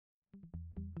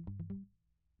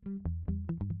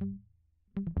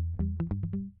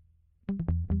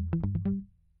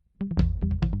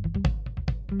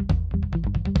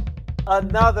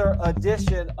Another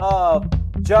edition of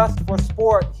Just for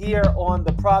Sport here on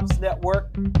the Props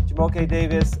Network. Jamoke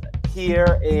Davis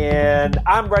here, and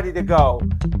I'm ready to go.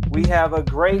 We have a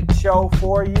great show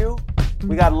for you.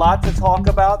 We got a lot to talk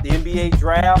about. The NBA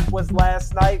draft was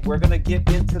last night. We're going to get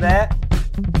into that.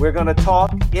 We're going to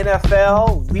talk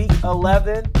NFL Week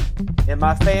 11 and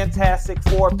my Fantastic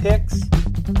Four picks.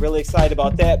 Really excited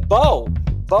about that. Bo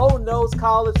knows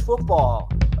college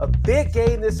football. A big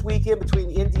game this weekend between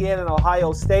Indiana and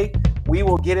Ohio State. We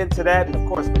will get into that. And, of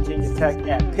course, Virginia Tech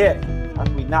at Pitt. How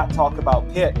can we not talk about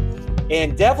Pitt?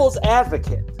 And devil's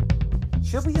advocate.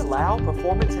 Should we allow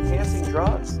performance-enhancing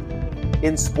drugs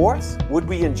in sports? Would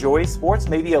we enjoy sports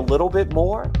maybe a little bit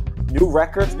more? New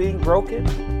records being broken?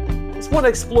 Just want to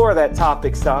explore that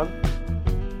topic, son.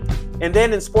 And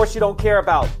then in sports you don't care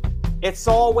about, it's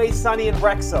always sunny in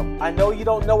Wrexham. I know you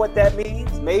don't know what that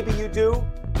means. Maybe you do.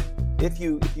 If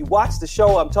you watch the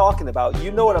show I'm talking about,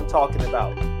 you know what I'm talking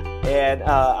about. And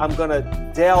I'm going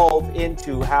to delve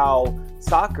into how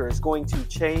soccer is going to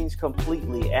change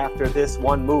completely after this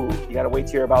one move. You got to wait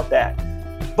to hear about that.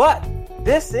 But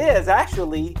this is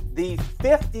actually the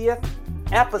 50th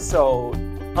episode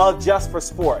of Just for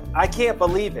Sport. I can't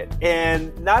believe it.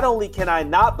 And not only can I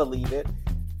not believe it,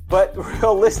 but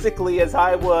realistically, as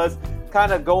I was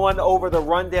kind of going over the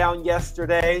rundown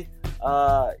yesterday,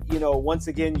 once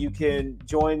again, you can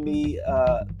join me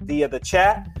via the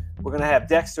chat. We're going to have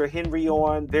Dexter Henry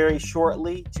on very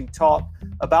shortly to talk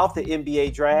about the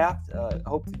NBA draft.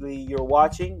 Hopefully you're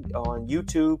watching on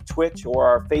YouTube, Twitch, or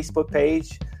our Facebook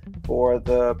page for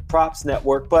the Props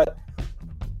Network. But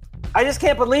I just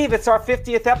can't believe it's our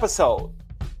 50th episode.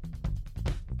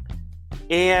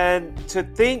 And to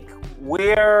think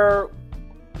where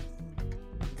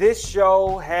this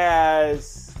show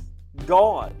has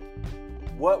gone,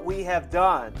 what we have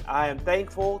done. I am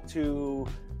thankful to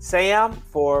Sam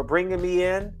for bringing me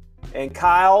in and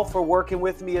Kyle for working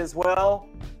with me as well.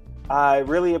 I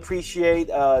really appreciate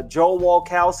Joe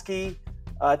Walkowski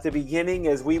at the beginning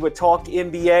as we would talk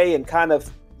NBA and kind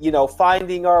of,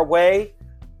 finding our way.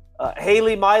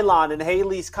 Haley Milan and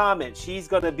Haley's comment. She's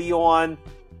going to be on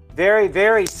very,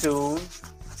 very soon.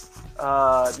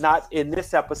 Not in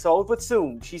this episode, but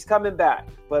soon. She's coming back.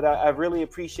 But I really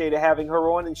appreciated having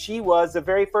her on. And she was the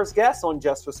very first guest on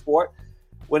Just for Sport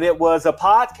when it was a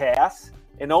podcast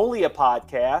and only a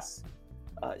podcast.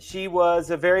 She was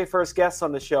the very first guest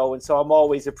on the show. And so I'm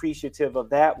always appreciative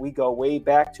of that. We go way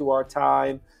back to our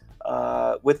time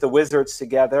with the Wizards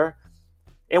together.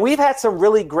 And we've had some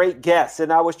really great guests.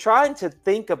 And I was trying to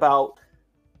think about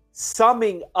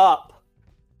summing up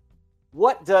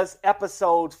what does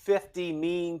episode 50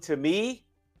 mean to me?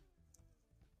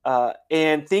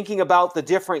 And thinking about the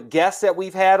different guests that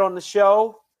we've had on the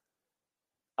show.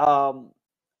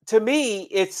 To me,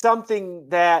 it's something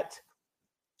that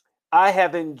I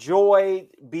have enjoyed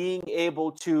being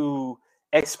able to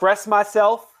express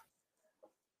myself,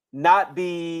 not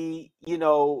be,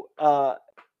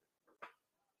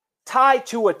 tied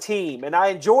to a team. And I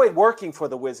enjoyed working for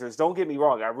the Wizards. Don't get me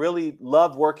wrong. I really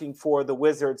loved working for the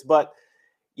Wizards. But,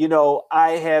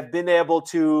 I have been able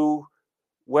to,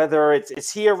 whether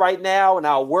it's here right now and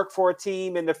I'll work for a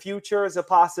team in the future is a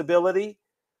possibility.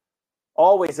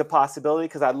 Always a possibility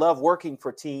because I love working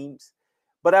for teams.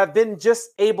 But I've been just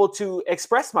able to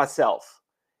express myself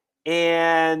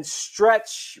and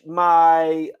stretch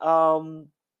my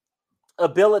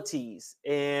abilities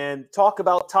and talk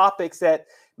about topics that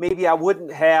maybe I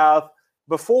wouldn't have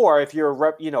before if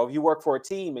you're if you work for a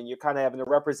team and you're kind of having to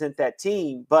represent that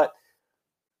team. But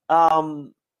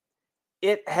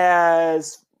it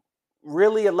has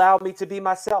really allowed me to be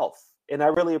myself. And I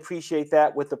really appreciate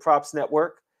that with the Props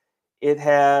Network. It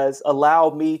has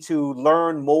allowed me to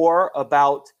learn more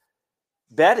about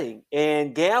betting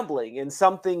and gambling and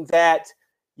something that,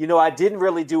 I didn't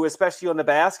really do, especially on the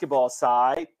basketball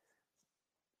side.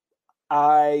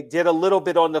 I did a little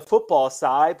bit on the football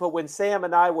side, but when Sam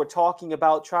and I were talking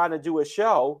about trying to do a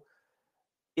show,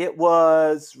 it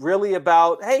was really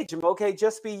about, hey, Jamoke,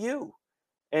 just be you.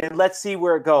 And let's see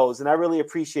where it goes. And I really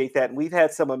appreciate that. And we've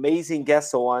had some amazing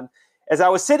guests on. As I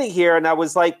was sitting here and I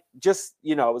was like,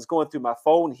 I was going through my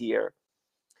phone here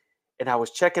and I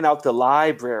was checking out the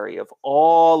library of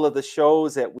all of the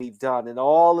shows that we've done and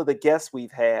all of the guests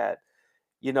we've had.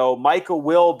 Michael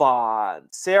Wilbon,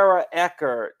 Sarah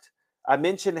Eckert. I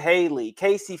mentioned Haley,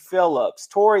 Casey Phillips,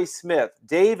 Torrey Smith,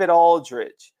 David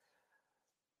Aldridge,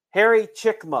 Harry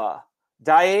Chickma,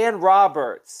 Diane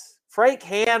Roberts, Frank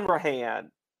Hanrahan.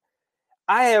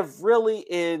 I have really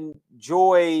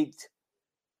enjoyed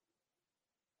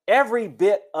every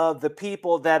bit of the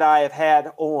people that I have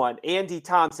had on. Andy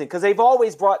Thompson, because they've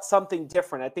always brought something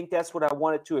different. I think that's what I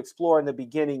wanted to explore in the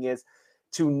beginning, is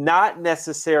to not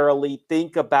necessarily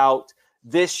think about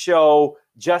this show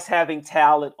just having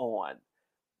talent on.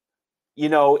 You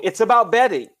know, it's about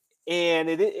betting,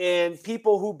 and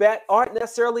people who bet aren't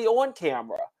necessarily on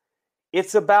camera.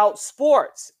 It's about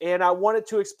sports, and I wanted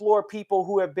to explore people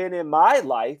who have been in my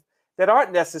life that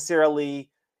aren't necessarily,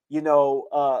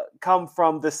 come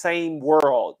from the same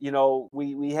world. You know,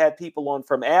 we had people on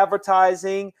from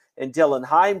advertising, and Dylan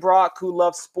Heimbrock, who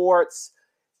loves sports.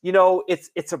 You know,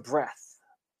 it's a breadth.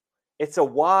 It's a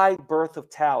wide berth of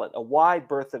talent, a wide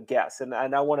berth of guests, and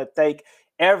I want to thank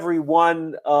every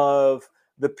one of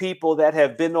the people that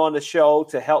have been on the show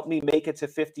to help me make it to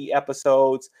 50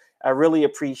 episodes. I really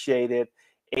appreciate it.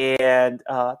 And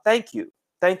thank you.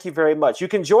 Thank you very much. You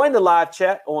can join the live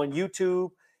chat on YouTube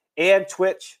and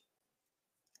Twitch.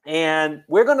 And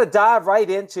we're going to dive right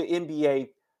into the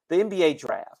NBA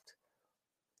draft.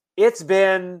 It's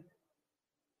been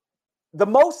the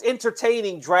most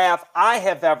entertaining draft I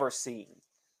have ever seen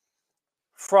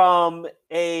from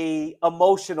an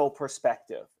emotional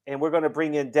perspective. And we're going to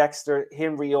bring in Dexter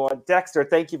Henry on. Dexter,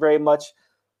 thank you very much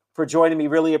for joining me.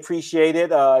 Really appreciate it.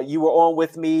 You were on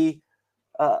with me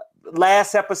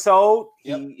last episode.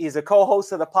 Yep. He's a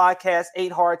co-host of the podcast,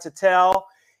 Ain't Hard to Tell.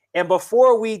 And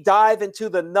before we dive into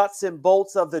the nuts and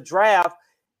bolts of the draft,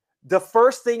 the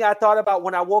first thing I thought about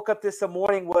when I woke up this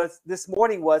morning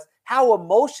was how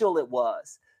emotional it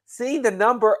was. Seeing the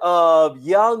number of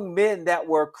young men that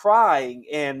were crying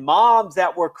and moms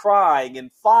that were crying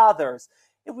and fathers,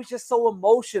 it was just so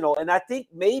emotional. And I think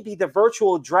maybe the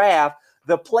virtual draft,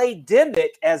 the playdemic,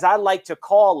 as I like to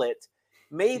call it,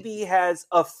 maybe has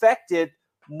affected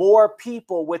more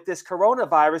people with this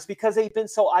coronavirus because they've been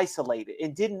so isolated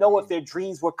and didn't know if their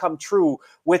dreams would come true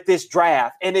with this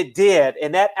draft. And it did.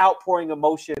 And that outpouring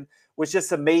emotion was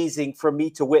just amazing for me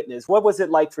to witness. What was it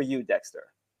like for you, Dexter?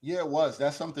 Yeah, it was.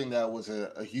 That's something that was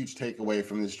a huge takeaway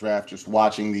from this draft, just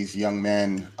watching these young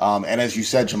men. And as you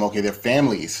said, Jamoke, their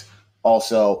families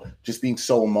also just being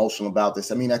so emotional about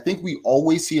this. I mean, I think we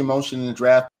always see emotion in the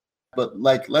draft, but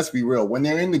like, let's be real. When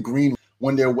they're in the green,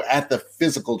 when they're at the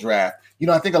physical draft,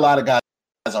 I think a lot of guys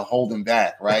are holding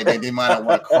back, right? They might not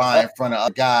want to cry in front of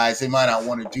other guys. They might not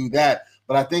want to do that.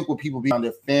 But I think when people be on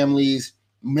their families,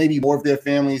 maybe more of their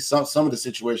families, some of the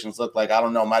situations look like, I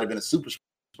don't know, might have been a super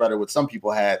spreader what some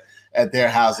people had at their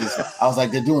houses. I was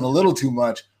like, they're doing a little too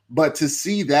much. But to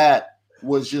see that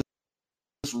was just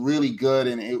really good,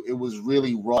 and it was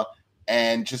really raw.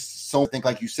 And just so I think,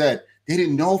 like you said, they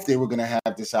didn't know if they were going to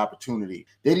have this opportunity.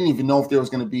 They didn't even know if there was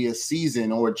going to be a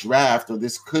season or a draft or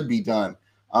this could be done.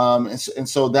 And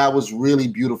so that was really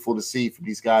beautiful to see from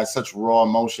these guys, such raw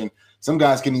emotion. Some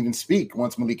guys couldn't even speak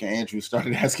once Malika Andrews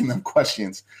started asking them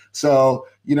questions. So,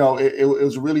 it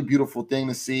was a really beautiful thing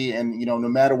to see. And, no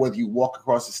matter whether you walk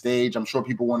across the stage, I'm sure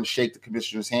people want to shake the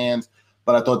commissioner's hands,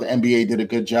 but I thought the NBA did a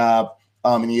good job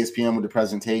in ESPN with the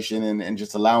presentation and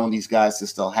just allowing these guys to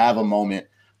still have a moment,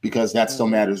 because that still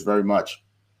matters very much.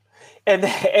 And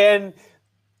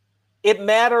it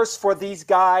matters for these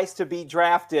guys to be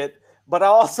drafted, but I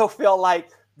also feel like,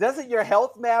 doesn't your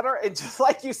health matter? And just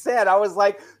like you said, I was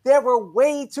like, there were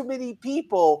way too many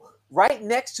people right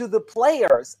next to the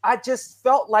players. I just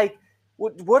felt like,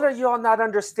 what are y'all not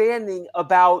understanding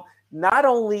about, not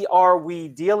only are we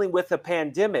dealing with a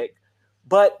pandemic,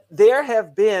 but there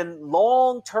have been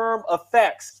long-term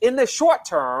effects in the short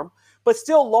term, but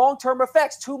still long-term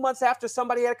effects. 2 months after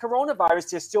somebody had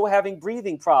coronavirus, they're still having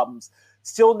breathing problems,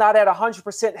 still not at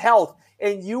 100% health.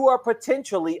 And you are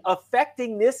potentially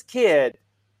affecting this kid,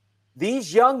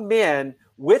 these young men,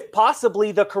 with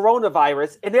possibly the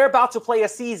coronavirus, and they're about to play a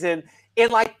season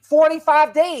in like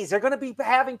 45 days. They're going to be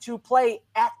having to play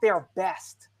at their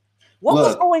best. What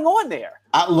was going on there?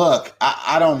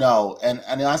 I don't know. And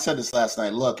I said this last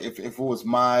night. Look, if it was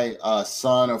my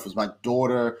son, or if it was my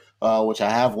daughter, which I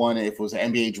have one, if it was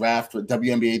an NBA draft, or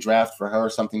WNBA draft for her,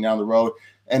 something down the road,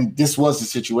 and this was the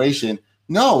situation,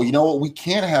 no, you know what? We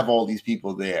can't have all these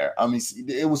people there. I mean,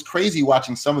 it was crazy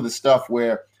watching some of the stuff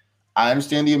where I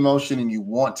understand the emotion and you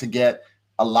want to get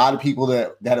a lot of people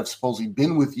that have supposedly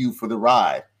been with you for the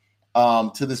ride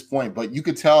to this point. But you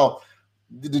could tell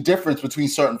the difference between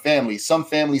certain families. Some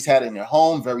families had it in their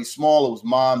home, very small. It was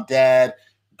mom, dad,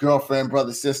 girlfriend,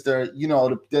 brother, sister,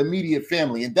 the immediate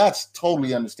family. And that's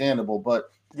totally understandable. But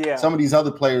some of these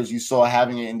other players you saw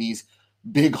having it in these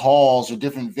big halls or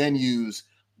different venues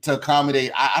to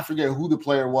accommodate. I forget who the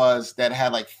player was that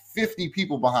had like 50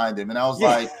 people behind him. And I was Yeah.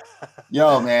 like,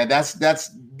 yo, man,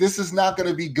 this is not going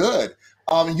to be good.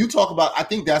 And you talk about, I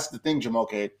think that's the thing,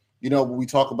 Jamoke. When we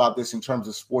talk about this in terms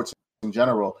of sports in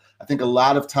general, I think a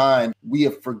lot of time we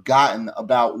have forgotten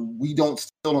about,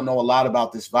 still don't know a lot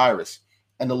about this virus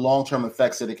and the long-term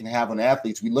effects that it can have on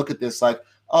athletes. We look at this like,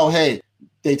 oh, hey,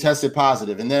 they tested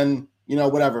positive. And then,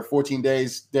 14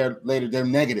 days later, they're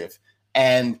negative.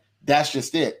 And that's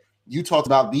just it. You talked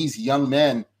about these young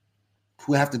men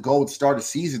who have to go and start a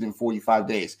season in 45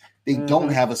 days. They don't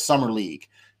have a summer league.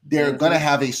 They're going to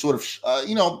have a sort of,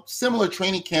 similar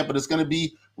training camp, but it's going to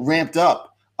be ramped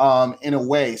up in a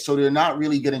way. So they're not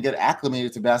really going to get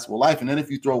acclimated to basketball life. And then if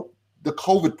you throw the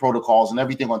COVID protocols and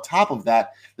everything on top of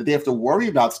that they have to worry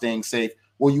about staying safe,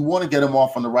 well, you want to get them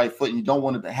off on the right foot, and you don't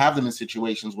want to have them in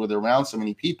situations where they're around so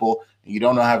many people and you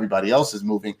don't know how everybody else is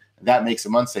moving. And that makes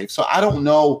them unsafe. So I don't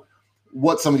know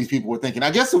what some of these people were thinking.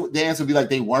 I guess the answer would be like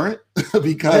they weren't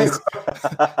because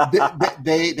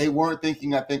they weren't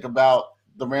thinking, I think, about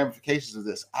the ramifications of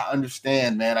this. I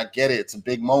understand, man. I get it. It's a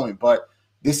big moment. But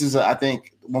this is, I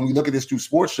think, when we look at this through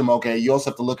sports, Jamoke, you also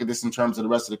have to look at this in terms of the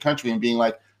rest of the country and being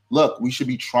like, look, we should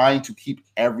be trying to keep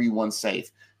everyone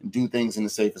safe and do things in the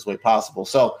safest way possible.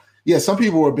 So, yeah, some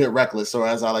people were a bit reckless, or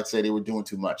as I like to say, they were doing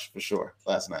too much for sure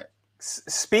last night.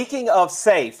 Speaking of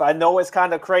safe, I know it's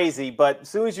kind of crazy, but as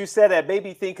soon as you said that, made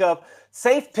me think of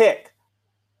safe pick.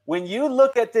 When you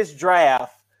look at this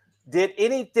draft, did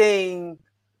anything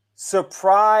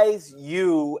surprise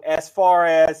you as far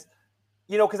as,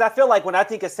 because I feel like when I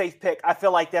think of safe pick, I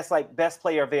feel like that's like best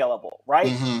player available,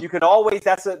 right? Mm-hmm. You can always,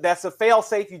 that's a fail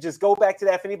safe. You just go back to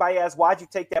that. If anybody asks, why'd you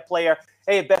take that player?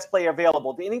 Hey, best player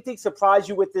available. Did anything surprise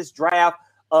you with this draft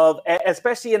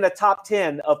especially in the top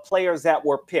 10 of players that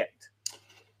were picked?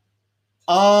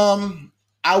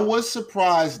 I was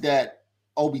surprised that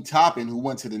Obi Toppin, who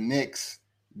went to the Knicks,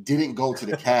 didn't go to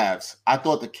the Cavs. I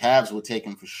thought the Cavs would take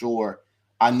him for sure.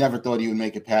 I never thought he would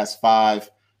make it past 5.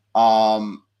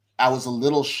 I was a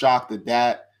little shocked at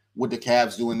that, with the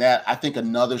Cavs doing that. I think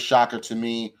another shocker to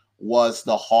me was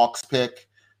the Hawks pick.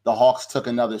 The Hawks took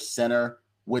another center,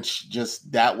 which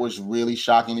that was really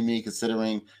shocking to me,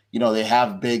 considering, they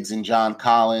have bigs in John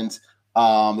Collins.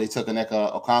 They took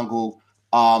Onyeka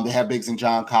Okongwu. They have bigs in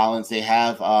John Collins. They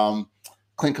have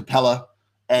Clint Capella.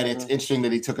 And it's interesting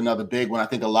that he took another big when I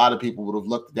think a lot of people would have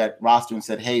looked at that roster and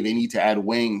said, hey, they need to add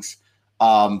wings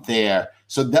there.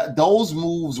 So those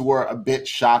moves were a bit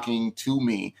shocking to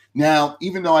me. Now,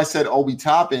 even though I said Obi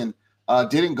Toppin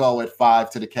didn't go at 5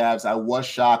 to the Cavs, I was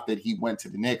shocked that he went to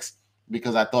the Knicks,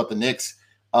 because I thought the Knicks,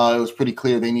 it was pretty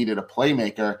clear they needed a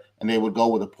playmaker and they would go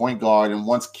with a point guard. And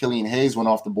once Killian Hayes went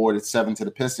off the board at 7 to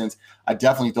the Pistons, I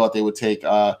definitely thought they would take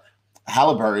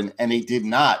Halliburton, and they did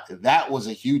not. That was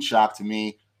a huge shock to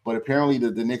me. But apparently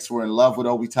the Knicks were in love with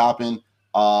Obi Toppin,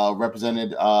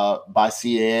 represented by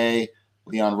CAA.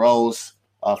 Leon Rose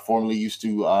formerly used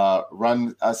to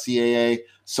run CAA.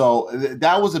 So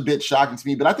that was a bit shocking to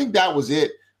me. But I think that was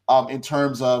it in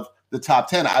terms of the top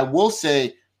 10. I will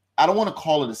say, I don't want to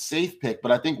call it a safe pick,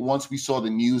 but I think once we saw the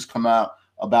news come out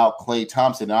about Klay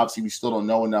Thompson, obviously we still don't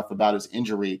know enough about his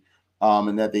injury,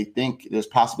 and that they think there's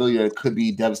possibility that it could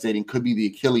be devastating, could be the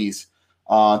Achilles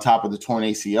on top of the torn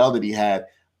ACL that he had.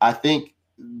 I think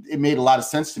it made a lot of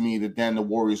sense to me that then the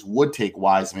Warriors would take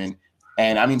Wiseman.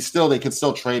 And I mean, they could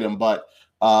still trade him, but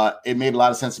it made a lot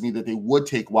of sense to me that they would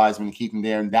take Wiseman and keep him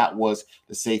there. And that was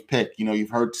the safe pick. You've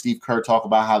heard Steve Kerr talk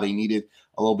about how they needed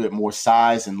a little bit more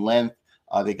size and length.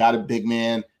 They got a big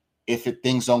man. If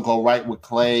things don't go right with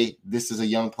Klay, this is a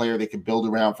young player they could build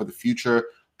around for the future,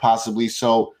 possibly.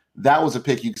 So that was a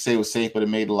pick you could say was safe, but it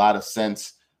made a lot of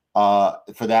sense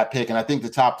for that pick. And I think the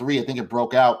top 3, I think it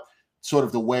broke out sort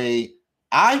of the way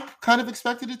I kind of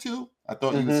expected it to. I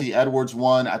thought you would see Edwards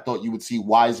 1. I thought you would see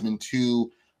Wiseman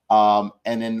 2, and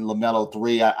then LaMelo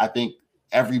 3. I think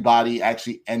everybody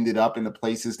actually ended up in the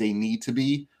places they need to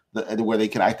be, where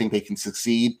I think they can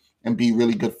succeed and be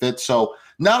really good fits. So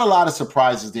not a lot of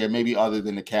surprises there, maybe other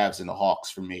than the Cavs and the Hawks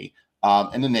for me,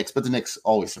 and the Knicks. But the Knicks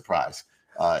always surprise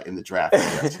in the draft, I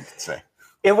guess you could say.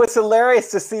 It was hilarious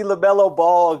to see LaMelo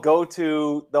Ball go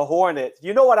to the Hornets.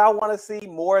 You know what I want to see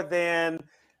more than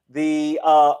the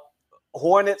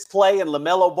Hornets play and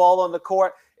LaMelo Ball on the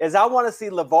court is I want to see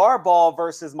LeVar Ball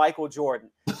versus Michael Jordan.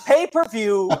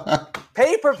 Pay-per-view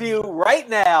right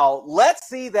now. Let's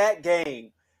see that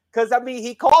game. Because, I mean,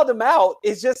 he called him out.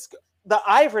 It's just the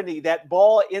irony that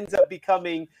Ball ends up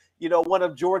becoming, one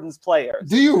of Jordan's players.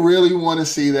 Do you really want to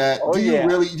see that? Oh, do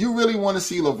you really want to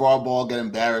see LeVar Ball get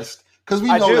embarrassed? Because we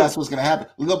know that's what's going to happen.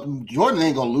 Look, Jordan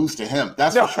ain't going to lose to him.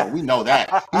 That's for sure. We know that.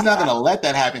 He's not going to let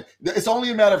that happen. It's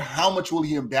only a matter of how much will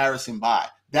he embarrass him by.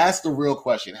 That's the real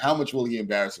question. How much will he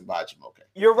embarrass him by, Jamoke?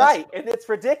 You're right. And it's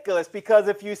ridiculous because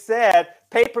if you said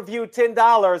pay-per-view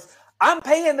 $10, I'm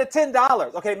paying the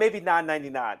 $10. Okay, maybe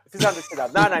 $9.99. If it's under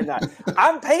 $10, $9.99.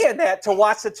 I'm paying that to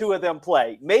watch the two of them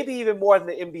play. Maybe even more than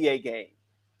the NBA game.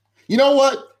 You know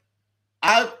what?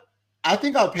 I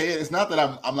think I'll pay it. It's not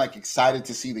that I'm like excited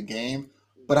to see the game,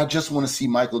 but I just want to see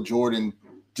Michael Jordan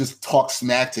just talk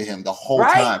smack to him the whole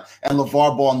time, and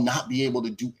LeVar Ball not be able to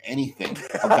do anything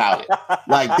about it.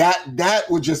 Like that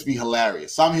would just be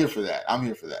hilarious. So I'm here for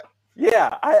that.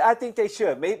 Yeah, I think they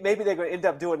should. Maybe they're going to end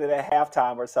up doing it at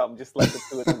halftime or something. Just let the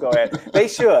two of them go ahead. They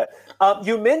should.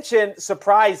 You mentioned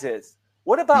surprises.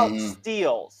 What about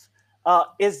steals?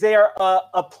 Is there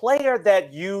a player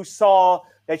that you saw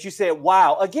that you said,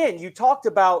 wow? Again, you talked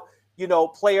about,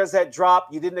 players that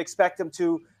dropped. You didn't expect them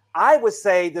to. I would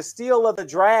say the steal of the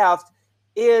draft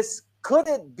could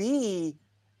it be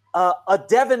a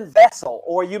Devin Vessel?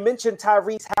 Or you mentioned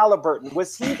Tyrese Halliburton.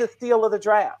 Was he the steal of the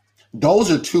draft? Those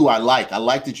are two I like. I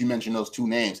like that you mentioned those two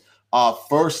names.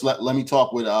 First, let me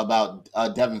talk about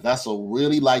Devin Vessel.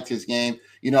 Really liked his game.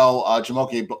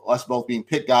 Jamoke, us both being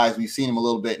Pitt guys, we've seen him a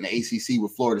little bit in the ACC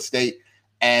with Florida State.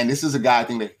 And this is a guy I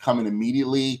think that can come in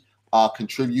immediately,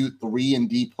 contribute,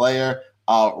 3-and-D player.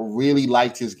 Really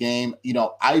liked his game.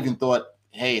 I even thought,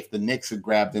 hey, if the Knicks had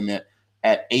grabbed him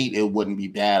at 8, it wouldn't be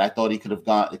bad. I thought it could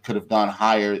have gone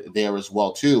higher there as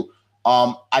well too.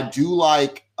 I do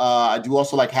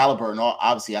also like Halliburton.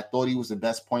 Obviously, I thought he was the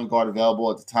best point guard available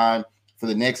at the time for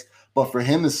the Knicks, but for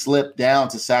him to slip down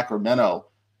to Sacramento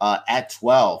at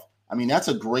 12, I mean, that's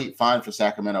a great find for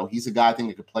Sacramento. He's a guy I think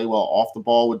that could play well off the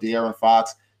ball with De'Aaron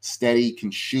Fox, steady,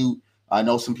 can shoot. I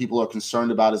know some people are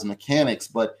concerned about his mechanics,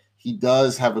 but he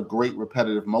does have a great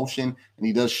repetitive motion, and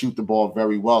he does shoot the ball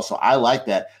very well. So I like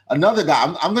that. Another guy,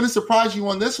 I'm going to surprise you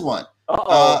on this one.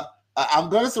 I'm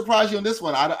going to surprise you on this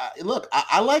one. I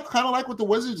kind of like what the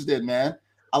Wizards did, man.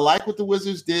 I like what the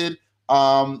Wizards did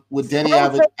with Denny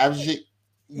Avdija.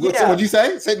 What'd you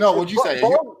say? What'd you say?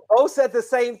 Bo said the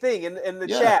same thing in the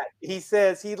chat. He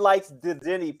says he likes the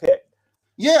Denny pick.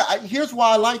 Yeah, here's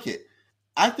why I like it.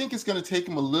 I think it's going to take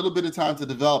him a little bit of time to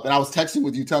develop. And I was texting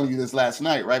with you, telling you this last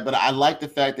night, right? But I like the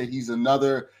fact that he's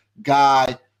another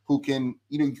guy who can,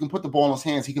 you can put the ball in his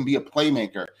hands. He can be a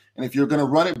playmaker. And if you're going to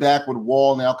run it back with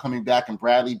Wall now coming back and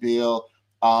Bradley Beal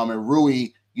and Rui,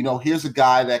 here's a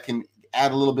guy that can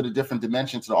add a little bit of different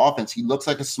dimension to the offense. He looks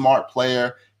like a smart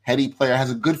player, heady player, has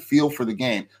a good feel for the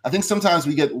game. I think sometimes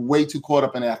we get way too caught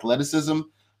up in athleticism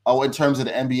in terms of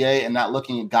the NBA and not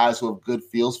looking at guys who have good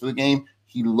feels for the game.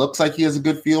 He looks like he has a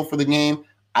good feel for the game.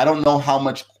 I don't know how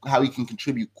he can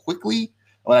contribute quickly,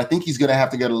 but I think he's going to have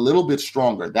to get a little bit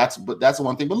stronger. That's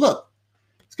one thing. But look,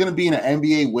 it's going to be in an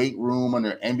NBA weight room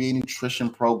under an NBA nutrition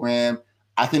program.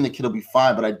 I think the kid will be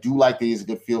fine, but I do like that he has a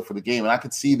good feel for the game. And I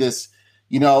could see this,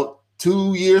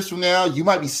 2 years from now, you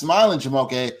might be smiling,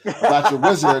 Jamoke, about your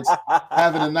Wizards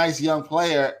having a nice young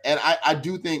player. And I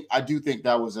do think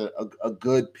that was a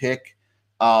good pick.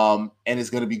 And it's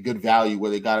going to be good value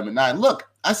where they got him at 9. Look,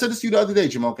 I said this to you the other day,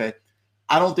 Jamoke.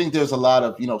 I don't think there's a lot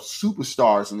of,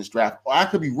 superstars in this draft. I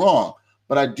could be wrong,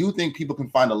 but I do think people can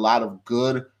find a lot of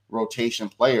good rotation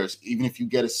players, even if you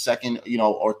get a second,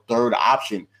 or third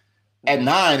option. At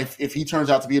 9, if he turns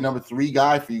out to be a number 3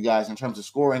 guy for you guys in terms of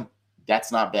scoring,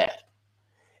 that's not bad.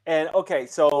 And okay,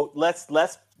 so let's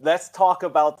talk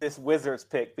about this Wizards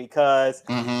pick because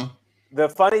the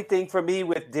funny thing for me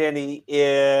with Denny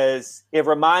is it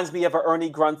reminds me of an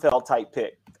Ernie Grunfeld type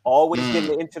pick. Always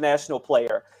getting an international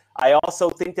player. I also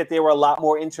think that there were a lot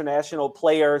more international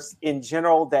players in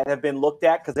general that have been looked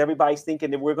at because everybody's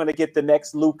thinking that we're going to get the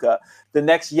next Luka, the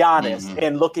next Giannis,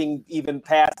 and looking even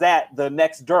past that, the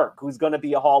next Dirk, who's going to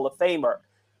be a Hall of Famer.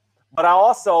 But I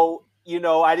also,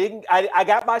 I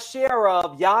got my share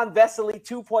of Jan Vesely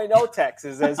 2.0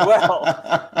 Texas as well.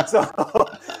 So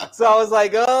I was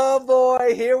like, oh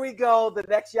boy, here we go, the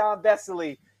next Jan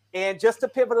Vesely. And just to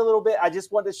pivot a little bit, I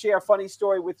just wanted to share a funny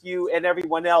story with you and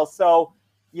everyone else. So,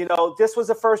 this was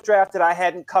the first draft that I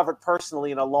hadn't covered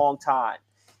personally in a long time.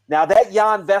 Now, that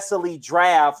Jan Vesely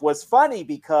draft was funny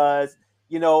because,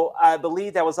 I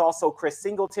believe that was also Chris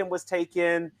Singleton was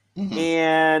taken,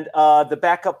 and the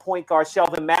backup point guard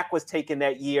Shelvin Mack was taken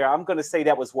that year. I'm going to say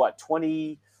that was what,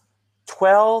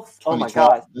 2012? Oh, my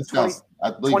God.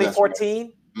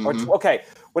 2014? Okay,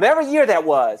 whatever year that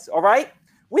was, all right?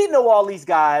 We know all these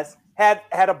guys had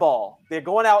a ball. They're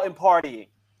going out and partying.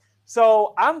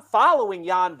 So I'm following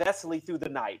Jan Vesely through the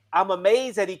night. I'm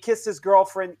amazed that he kissed his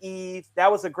girlfriend, Eve. That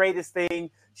was the greatest thing.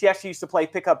 She actually used to play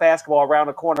pickup basketball around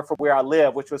the corner from where I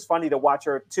live, which was funny to watch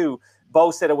her too.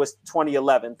 Bo said it was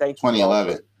 2011. Thank you.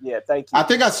 2011. Bo. Yeah, thank you. I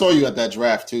think I saw you at that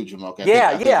draft too, Jamoke.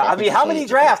 I mean, how many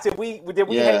drafts did we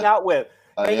hang out with?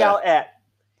 Out at?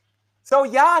 So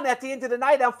Jan, at the end of the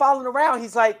night, I'm following around.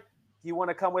 He's like, "You want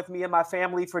to come with me and my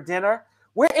family for dinner?"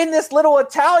 We're in this little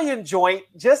Italian joint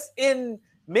just in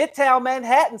Midtown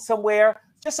Manhattan somewhere,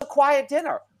 just a quiet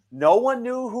dinner. No one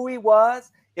knew who he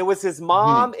was. It was his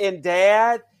mom and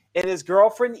dad and his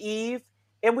girlfriend, Eve.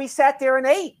 And we sat there and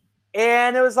ate.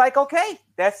 And it was like, okay,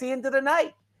 that's the end of the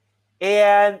night.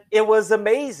 And it was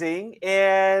amazing.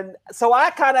 And so I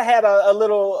kind of had a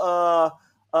little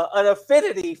an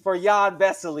affinity for Jan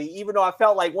Vesely, even though I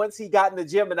felt like once he got in the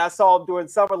gym and I saw him doing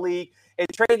summer league and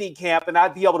training camp and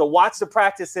I'd be able to watch the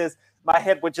practices, my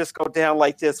head would just go down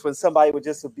like this when somebody would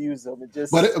just abuse him.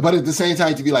 But at the same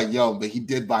time, to be like, yo, but he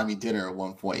did buy me dinner at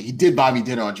one point. He did buy me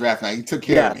dinner on draft night. He took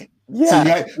care of me.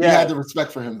 Yeah. So you had the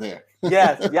respect for him there.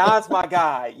 Yes, Jan's my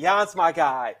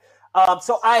guy.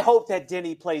 So I hope that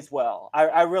Denny plays well.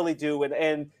 I really do.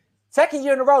 And second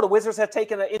year in a row, the Wizards have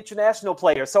taken an international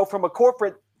player. So from a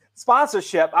corporate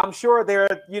sponsorship, I'm sure they're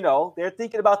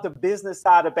thinking about the business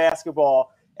side of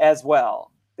basketball as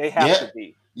well. They have to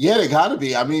be. Yeah, they got to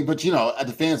be. I mean, but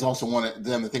the fans also wanted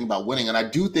them to think about winning, and I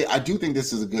do think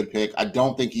this is a good pick. I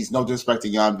don't think he's no disrespect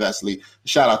to Jan Vesely.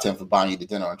 Shout out to him for buying you the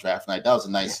dinner on draft night. That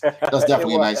was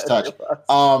definitely a nice touch.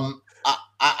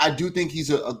 I do think he's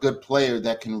a good player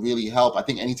that can really help. I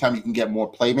think anytime you can get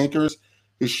more playmakers,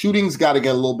 his shooting's got to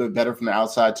get a little bit better from the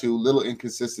outside too. A little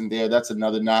inconsistent there. That's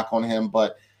another knock on him.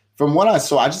 But from what I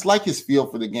saw, I just like his feel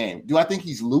for the game. Do I think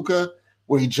he's Luka,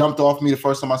 where he jumped off me the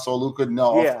first time I saw Luka?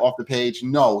 No. Off the page?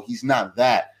 No, he's not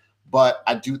that. But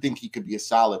I do think he could be a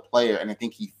solid player, and I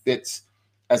think he fits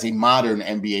as a modern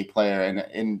NBA player.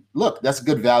 And look, that's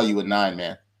good value at 9,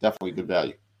 man. Definitely good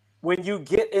value. When you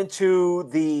get into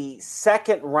the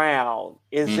second round,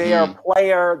 is there a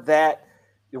player that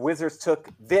the Wizards took?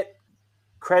 Vit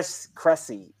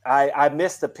Cressy. I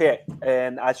missed the pick,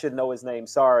 and I should know his name.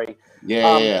 Sorry.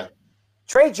 Yeah.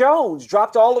 Trey Jones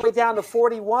dropped all the way down to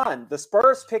 41. The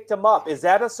Spurs picked him up. Is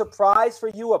that a surprise for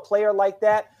you, a player like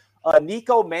that?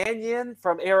 Nico Mannion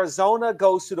from Arizona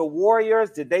goes to the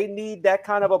Warriors. Did they need that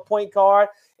kind of a point guard?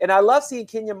 And I love seeing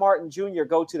Kenyon Martin Jr.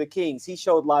 go to the Kings. He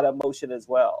showed a lot of emotion as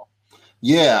well.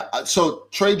 Yeah. So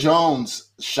Trey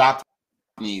Jones shocked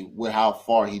me with how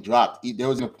far he dropped. There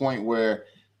was a point where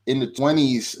in the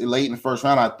 20s, late in the first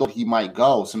round, I thought he might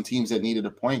go. Some teams that needed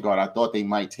a point guard, I thought they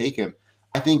might take him.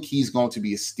 I think he's going to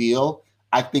be a steal.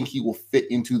 I think he will fit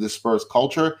into the Spurs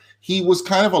culture. He was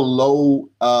kind of a low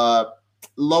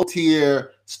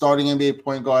tier starting NBA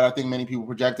point guard. I think many people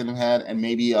projected him had, and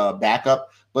maybe a backup.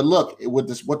 But look, with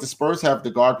this, what the Spurs have at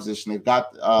the guard position, they've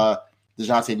got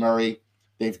DeJounte Murray,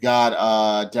 they've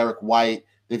got Derek White,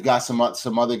 they've got some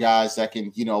other guys that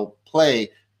can play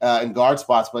in guard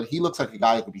spots. But he looks like a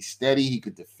guy who could be steady. He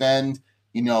could defend.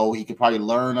 He could probably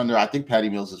learn under. I think Patty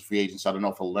Mills is a free agent, so I don't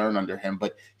know if he'll learn under him.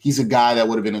 But he's a guy that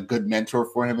would have been a good mentor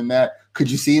for him in that. Could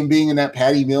you see him being in that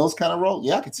Patty Mills kind of role?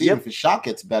 Yeah, I could see him. If his shot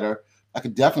gets better, I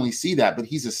could definitely see that. But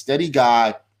he's a steady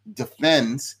guy,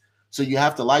 defends, so you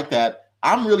have to like that.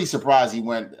 I'm really surprised he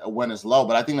went as low,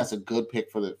 but I think that's a good pick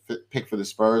for the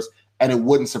Spurs, and it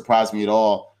wouldn't surprise me at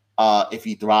all if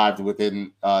he thrived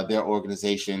within their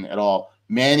organization at all.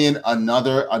 Mannion,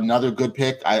 another good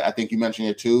pick. I think you mentioned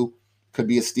it too. Could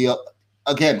be a steal.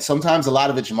 Again, sometimes a lot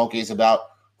of it, Jamoke, is about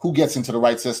who gets into the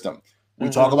right system. We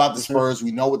talk about the Spurs.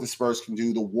 We know what the Spurs can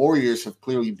do. The Warriors have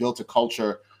clearly built a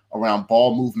culture around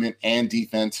ball movement and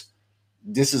defense.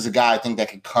 This is a guy I think that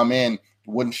could come in. It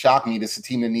wouldn't shock me. This is a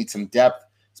team that needs some depth,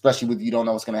 especially with you don't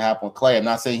know what's going to happen with Clay. I'm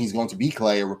not saying he's going to be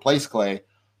Clay or replace Clay,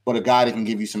 but a guy that can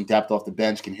give you some depth off the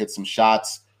bench, can hit some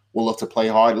shots, will look to play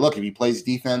hard. Look, if he plays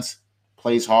defense,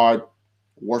 plays hard,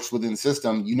 works within the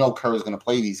system, Kerr is going to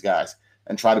play these guys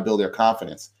and try to build their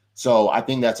confidence. So I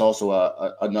think that's also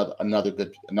another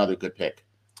good pick.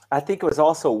 I think it was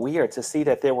also weird to see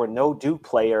that there were no Duke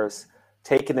players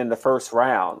taken in the first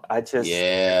round. I just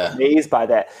amazed by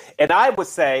that. And I would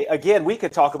say, again, we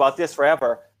could talk about this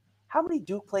forever. How many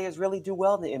Duke players really do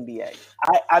well in the NBA?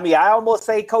 I mean, I almost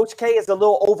say Coach K is a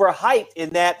little overhyped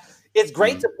in that it's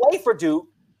great to play for Duke,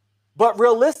 but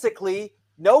realistically,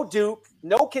 no Duke,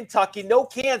 no Kentucky, no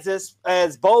Kansas,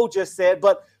 as Bo just said,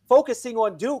 but focusing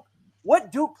on Duke,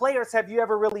 what Duke players have you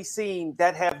ever really seen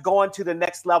that have gone to the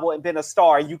next level and been a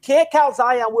star? You can't count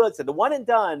Zion Williamson, the one and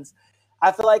dones.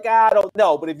 I feel like I don't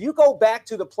know. But if you go back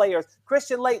to the players,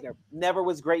 Christian Laettner never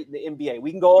was great in the NBA.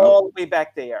 We can go all the way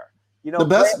back there.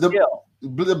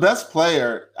 The best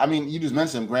player, I mean, you just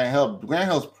mentioned him, Grant Hill. Grant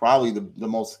Hill's probably the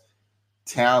most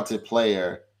talented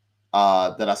player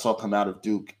that I saw come out of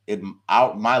Duke in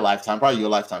my lifetime, probably your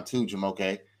lifetime too,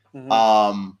 Jamoke.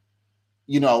 Mm-hmm.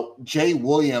 Jay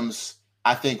Williams,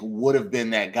 I think, would have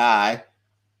been that guy.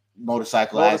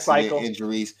 Motorcycle accident,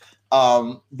 injuries.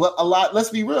 But a lot, let's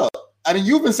be real. I mean,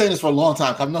 you've been saying this for a long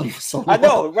time. I've known you for so long. I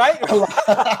know, right?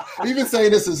 You've been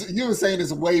saying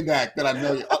this way back that I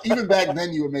know you. Even back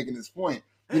then you were making this point,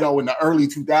 in the early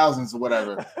 2000s or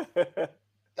whatever.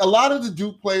 A lot of the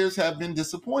Duke players have been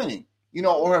disappointing,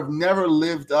 or have never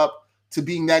lived up to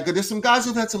being that good. There's some guys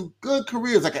who've had some good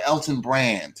careers, like an Elton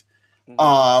Brand,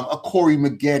 a Corey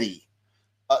Maggette,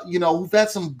 who've had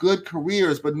some good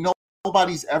careers, but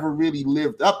nobody's ever really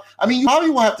lived up. I mean, you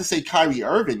probably will have to say Kyrie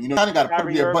Irving. Kind of got to put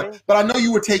him there, but I know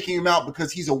you were taking him out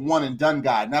because he's a one and done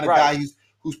guy, not a guy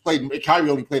who's played. Kyrie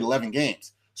only played 11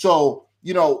 games, so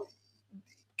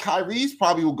Kyrie's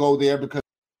probably will go there because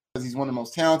he's one of the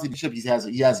most talented. He has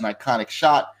an iconic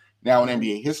shot now in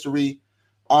NBA history.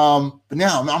 But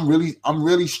now I'm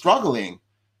really struggling.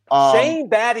 Shane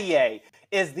Battier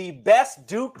is the best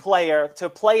Duke player to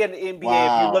play in the NBA.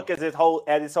 Wow. If you look at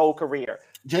his whole career.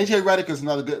 JJ Redick is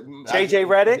another good. JJ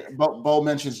Redick. Bo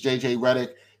mentions JJ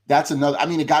Redick. That's another. I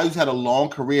mean, a guy who's had a long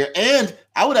career, and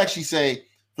I would actually say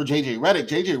for JJ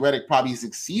Redick probably has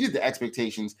exceeded the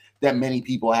expectations that many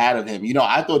people had of him.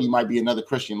 I thought he might be another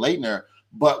Christian Laettner,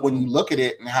 but when you look at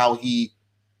it and how he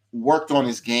worked on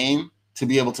his game to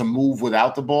be able to move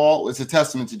without the ball, it's a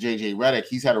testament to JJ Redick.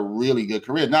 He's had a really good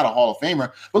career, not a Hall of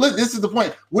Famer. But look, this is the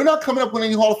point. We're not coming up with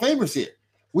any Hall of Famers here.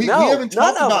 We haven't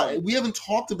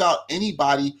talked about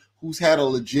anybody who's had a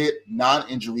legit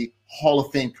non-injury Hall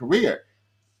of Fame career.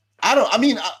 Look,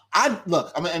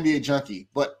 I'm an NBA junkie,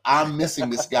 but I'm missing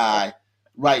this guy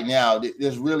right now.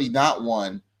 There's really not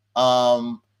one.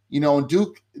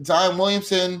 Duke, Zion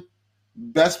Williamson,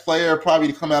 best player probably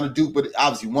to come out of Duke, but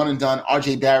obviously one and done.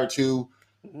 RJ Barrett too.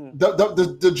 Mm-hmm.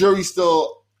 The jury's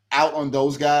still out on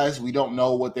those guys. We don't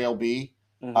know what they'll be.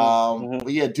 Mm-hmm.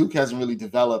 But yeah, Duke hasn't really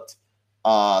developed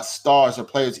stars or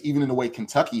players, even in the way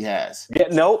Kentucky has. Yeah,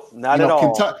 nope, not at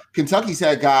all. Kentucky's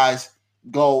had guys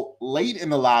go late in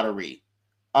the lottery,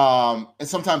 and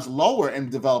sometimes lower and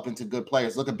develop into good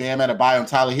players. Look at Bam Adebayo and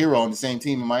Tyler Hero on the same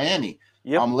team in Miami.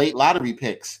 Yep. Late lottery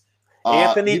picks.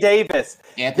 Anthony Davis.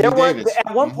 Davis.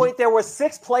 At one point, there were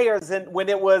 6 players, and when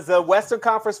it was a Western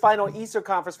Conference Final, Eastern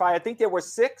Conference Final, I think there were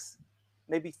 6,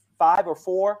 maybe 5 or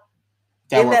 4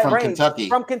 that were from Kentucky.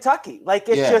 From Kentucky,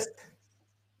 it's just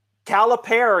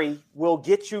Calipari will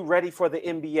get you ready for the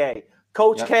NBA.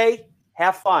 Coach K,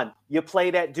 have fun. You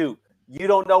played at Duke. You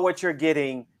don't know what you're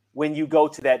getting when you go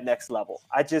to that next level.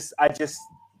 It's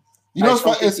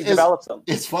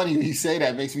funny when you say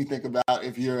that. It makes me think about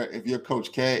if you're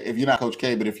Coach K, if you're not Coach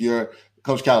K, but if you're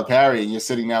Coach Calipari and you're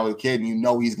sitting down with a kid and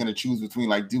he's going to choose between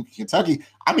like Duke and Kentucky.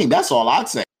 I mean, that's all I'd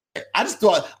say. I just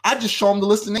thought I'd just show him the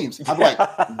list of names. I'm like,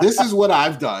 this is what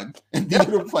I've done, and these are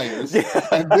the players,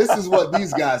 and this is what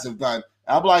these guys have done.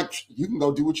 And I'm like, you can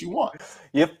go do what you want.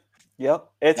 Yep.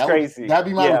 It's crazy. That'd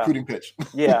be my recruiting pitch.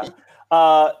 Yeah.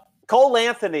 Cole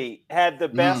Anthony had the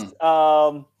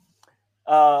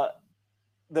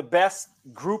best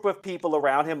group of people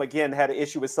around him. Again, had an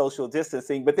issue with social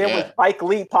distancing. But then when Spike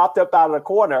Lee popped up out of the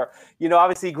corner,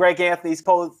 obviously Greg Anthony's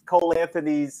Cole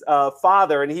Anthony's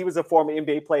father, and he was a former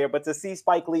NBA player. But to see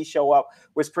Spike Lee show up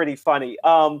was pretty funny.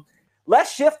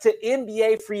 Let's shift to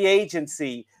NBA free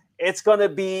agency. It's going to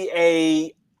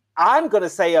be I'm going to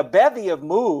say a bevy of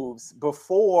moves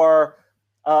before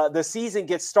the season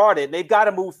gets started. They've got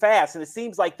to move fast. And it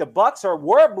seems like the Bucks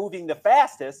were moving the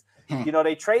fastest.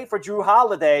 They trade for Drew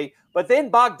Holiday, but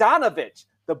then Bogdanovich.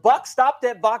 The Bucks stopped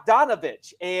at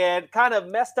Bogdanovich and kind of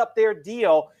messed up their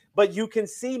deal. But you can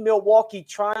see Milwaukee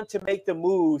trying to make the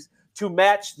moves to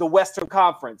match the Western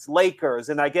Conference, Lakers,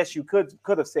 and I guess you could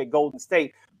have said Golden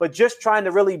State, but just trying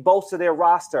to really bolster their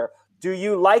roster. Do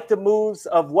you like the moves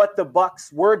of what the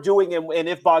Bucks were doing, and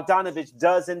if Bogdanovich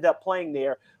does end up playing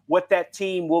there, what that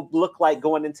team will look like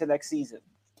going into next season?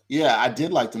 Yeah, I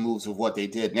did like the moves of what they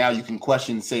did. Now you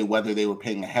can say whether they were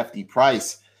paying a hefty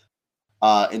price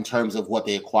in terms of what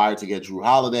they acquired to get Drew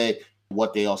Holiday,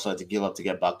 what they also had to give up to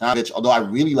get Bogdanovich. Although I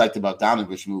really like the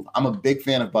Bogdanovich move. I'm a big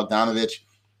fan of Bogdanovich.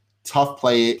 Tough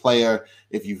player.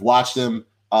 If you've watched him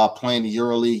playing the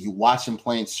EuroLeague, you watch him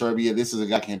playing Serbia. This is a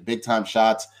guy who can hit big-time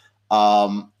shots.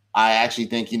 I actually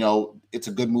think, it's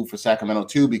a good move for Sacramento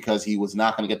too, because he was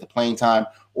not going to get the playing time,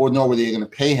 nor were they going to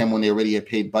pay him when they already had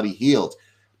paid Buddy Hield.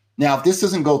 Now, if this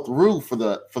doesn't go through for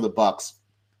the Bucks,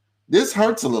 this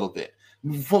hurts a little bit.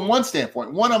 From one standpoint,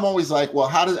 I'm always like, well,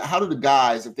 how do the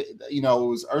guys, if they, it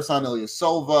was Ersan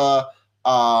Ilyasova,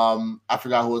 I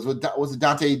forgot who was it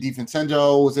Dante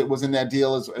DiVincenzo was in that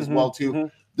deal as well too. Mm-hmm.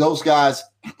 Those guys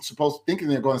supposed thinking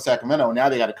they're going to Sacramento, and now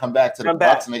they got to come back to the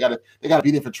Bucks, and they got to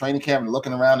be there for training camp and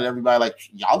looking around at everybody like,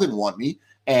 y'all didn't want me,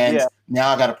 and now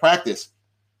I got to practice.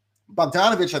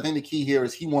 Bogdanovich, I think the key here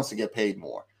is he wants to get paid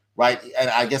more, right? And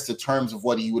I guess the terms of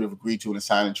what he would have agreed to in a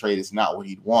sign and trade is not what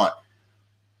he'd want.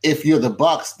 If you're the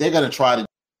Bucks, they're going to try to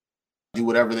do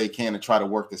whatever they can to try to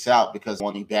work this out because they don't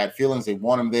want any bad feelings. They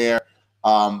want him there.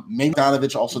 Maybe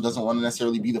Bogdanovich also doesn't want to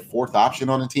necessarily be the fourth option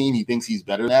on the team. He thinks he's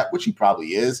better than that, which he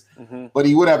probably is, but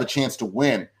he would have a chance to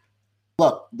win.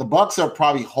 Look, the Bucks are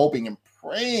probably hoping and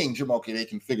praying, Jamoke, they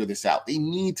can figure this out. They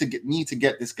need to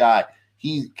get this guy.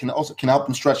 He can help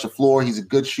them stretch the floor. He's a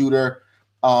good shooter.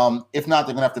 If not,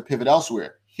 they're going to have to pivot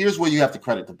elsewhere. Here's where you have to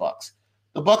credit the Bucks.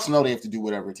 The Bucks know they have to do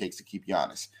whatever it takes to keep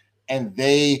Giannis, and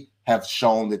they have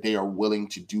shown that they are willing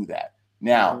to do that.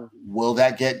 Now, will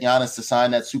that get Giannis to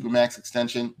sign that Supermax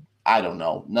extension? I don't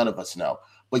know. None of us know.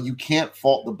 But you can't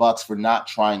fault the Bucks for not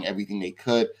trying everything they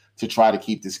could to try to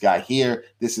keep this guy here.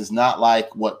 This is not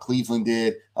like what Cleveland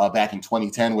did back in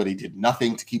 2010 where they did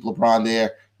nothing to keep LeBron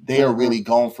there. They are really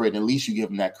going for it, and at least you give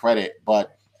them that credit.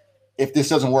 But if this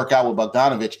doesn't work out with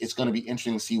Bogdanovich, it's going to be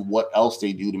interesting to see what else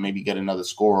they do to maybe get another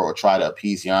scorer or try to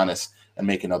appease Giannis and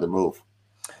make another move.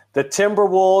 The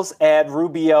Timberwolves add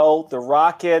Rubio. The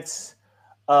Rockets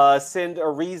send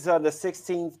Ariza, the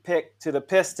 16th pick, to the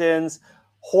Pistons.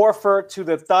 Horford to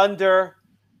the Thunder.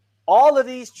 All of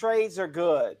these trades are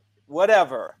good.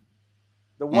 Whatever.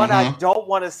 The one I don't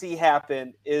want to see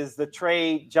happen is the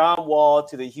trade John Wall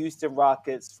to the Houston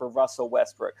Rockets for Russell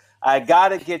Westbrook. I got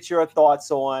to get your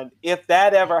thoughts on if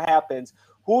that ever happens.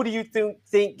 Who do you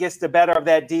think gets the better of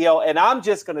that deal? And I'm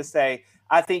just going to say,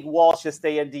 I think Wall should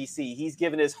stay in D.C. He's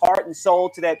given his heart and soul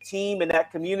to that team and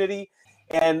that community.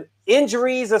 And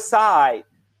injuries aside,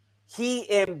 he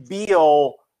and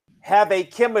Beal have a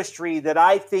chemistry that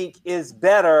I think is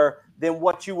better than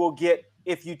what you will get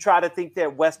if you try to think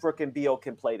that Westbrook and Beal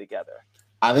can play together.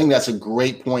 I think that's a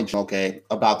great point, okay,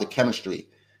 about the chemistry.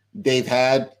 They've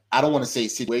had, I don't want to say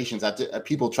situations.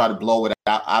 People try to blow it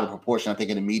out of proportion, I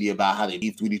think, in the media about how they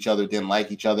beefed with each other, didn't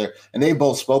like each other. And they've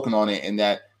both spoken on it in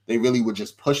that they really were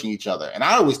just pushing each other. And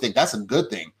I always think that's a good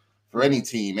thing for any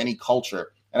team, any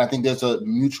culture. And I think there's a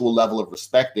mutual level of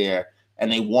respect there,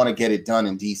 and they want to get it done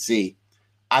in D.C.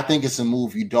 I think it's a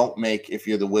move you don't make if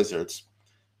you're the Wizards.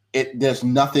 There's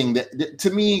nothing that, to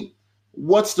me,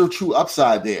 what's the true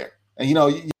upside there? And, you know,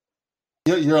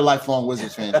 you're a lifelong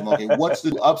Wizards fan, okay? What's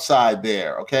the upside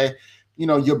there, okay? You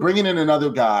know, you're bringing in another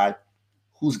guy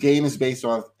whose game is based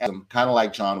on kind of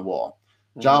like John Wall.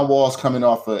 John Wall's coming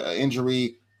off an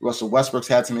injury. Russell Westbrook's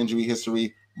had some injury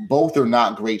history. Both are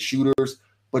not great shooters,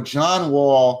 but John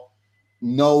Wall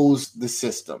knows the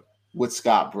system with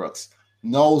Scott Brooks,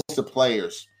 knows the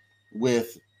players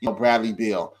with Bradley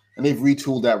Beal, and they've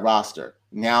retooled that roster.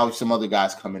 Now some other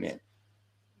guys coming in.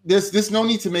 There's no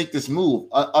need to make this move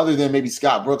other than maybe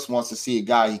Scott Brooks wants to see a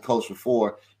guy he coached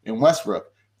before in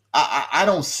Westbrook. I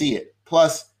don't see it.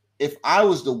 Plus, if I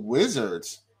was the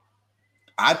Wizards,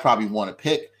 I'd probably want to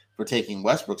pick for taking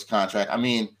Westbrook's contract. I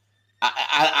mean,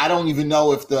 I don't even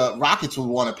know if the Rockets would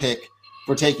want to pick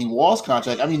for taking Wall's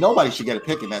contract. I mean, nobody should get a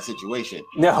pick in that situation.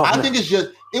 No, I think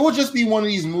it would just be one of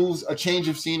these moves, a change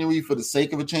of scenery for the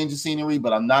sake of a change of scenery,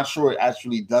 but I'm not sure it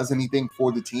actually does anything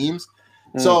for the teams.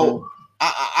 So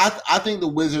I think the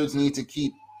Wizards need to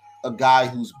keep a guy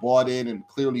who's bought in and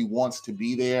clearly wants to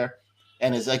be there.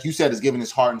 And is, like you said, has given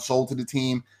his heart and soul to the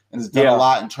team and has done a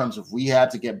lot in terms of rehab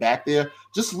to get back there.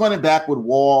 Just run it back with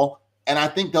Wall. And I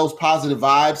think those positive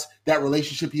vibes, that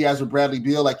relationship he has with Bradley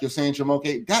Beal, like you're saying,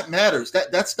 Jamoke, that matters.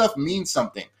 That stuff means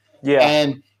something. Yeah.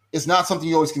 And it's not something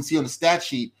you always can see on the stat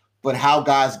sheet, but how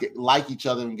guys like each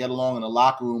other and get along in the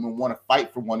locker room and want to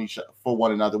fight for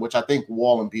one another, which I think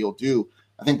Wall and Beal do.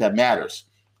 I think that matters.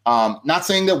 Not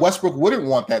saying that Westbrook wouldn't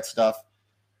want that stuff.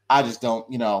 I just don't,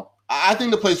 I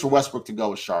think the place for Westbrook to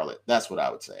go is Charlotte. That's what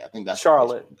I would say. I think that's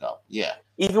Charlotte. To go. Yeah.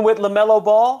 Even with LaMelo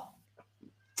Ball?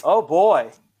 Oh, boy.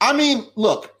 I mean,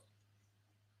 look,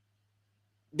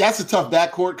 that's a tough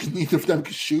backcourt because neither of them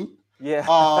can shoot. Yeah.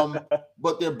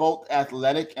 But they're both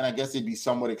athletic, and I guess it'd be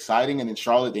somewhat exciting. And in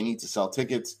Charlotte, they need to sell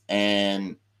tickets,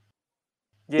 and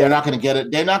they're not going to get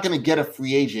it. They're not going to get a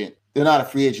free agent. They're not a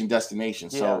free agent destination.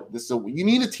 So you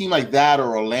need a team like that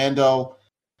or Orlando,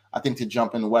 I think, to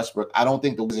jump into Westbrook. I don't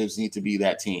think the Wizards need to be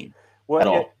that team at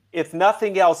all. If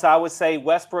nothing else, I would say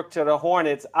Westbrook to the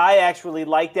Hornets. I actually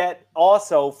like that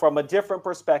also from a different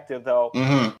perspective, though.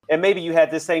 And maybe you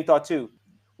had the same thought, too.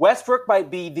 Westbrook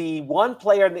might be the one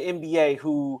player in the NBA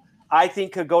who I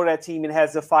think could go to that team and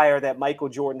has the fire that Michael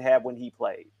Jordan had when he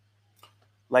played.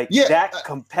 Like that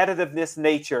competitiveness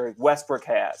nature Westbrook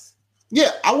has.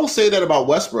 Yeah, I will say that about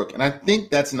Westbrook, and I think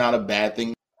that's not a bad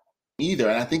thing either.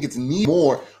 And I think it's needed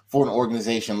more for an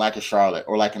organization like a Charlotte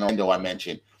or like an Orlando I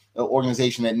mentioned, an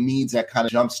organization that needs that kind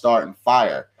of jump start and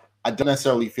fire. I don't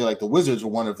necessarily feel like the Wizards are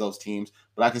one of those teams,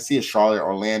 but I can see a Charlotte,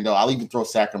 Orlando. I'll even throw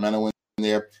Sacramento in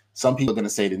there. Some people are going to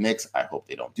say the Knicks. I hope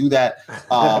they don't do that.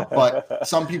 But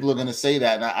some people are going to say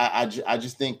that. And I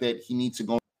just think that he needs to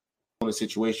go in a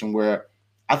situation where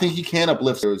I think he can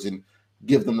uplift and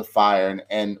give them the fire.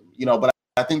 And but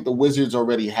I think the Wizards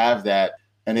already have that,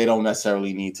 and they don't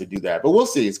necessarily need to do that. But we'll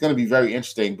see. It's going to be very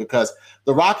interesting because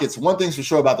the Rockets, one thing's for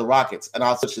sure about the Rockets, and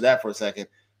I'll switch to that for a second,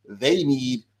 they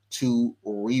need to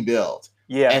rebuild.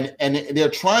 Yeah. And they're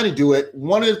trying to do it.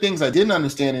 One of the things I didn't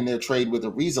understand in their trade with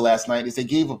Ariza last night is they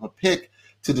gave up a pick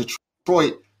to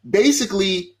Detroit.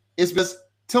 Basically, it's just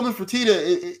Tillman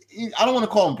Fertitta. I don't want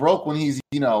to call him broke when he's,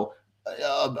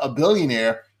 a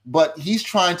billionaire, but he's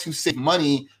trying to save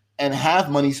money and have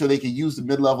money so they can use the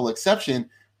mid-level exception,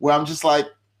 where I'm just like,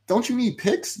 don't you need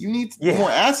picks? You need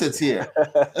more assets here.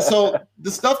 So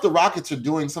the stuff the Rockets are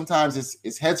doing sometimes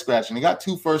is head-scratching. They got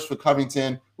 2 firsts for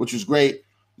Covington, which was great.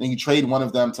 Then you trade one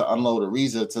of them to unload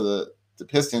Ariza to the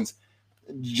Pistons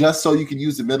just so you can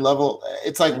use the mid-level.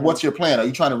 It's like, what's your plan? Are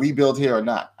you trying to rebuild here or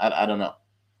not? I don't know.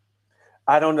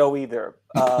 I don't know either,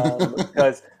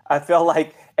 because I felt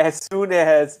like as soon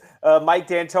as Mike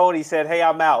D'Antoni said, "Hey,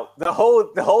 I'm out," the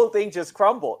whole thing just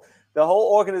crumbled. The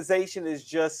whole organization is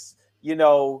just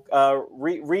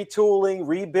retooling,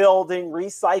 rebuilding,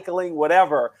 recycling,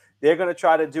 whatever. They're going to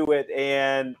try to do it,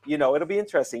 and it'll be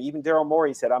interesting. Even Daryl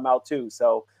Morey said, "I'm out too."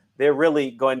 So they're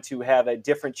really going to have a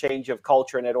different change of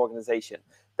culture in that organization.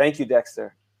 Thank you,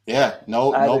 Dexter. Yeah,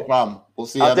 no problem. We'll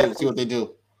see see what they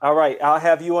do. All right, I'll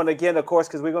have you on again, of course,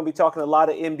 because we're going to be talking a lot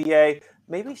of NBA.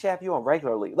 Maybe we should have you on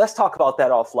regularly. Let's talk about that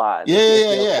offline.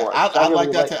 Yeah. I'd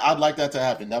like that to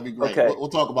happen. That'd be great. Okay. We'll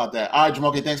talk about that. All right,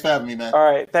 Jamoke, thanks for having me, man. All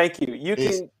right, thank you. You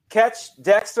can catch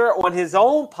Dexter on his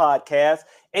own podcast,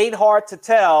 Ain't Hard to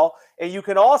Tell. And you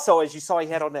can also, as you saw, he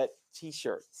had on that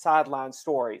T-shirt, Sideline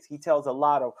Stories. He tells a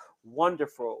lot of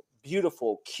wonderful,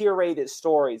 beautiful, curated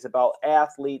stories about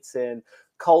athletes and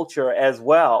culture as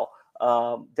well.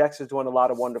 Dexter's doing a lot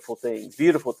of wonderful things,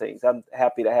 beautiful things. I'm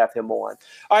happy to have him on.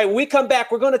 All right, when we come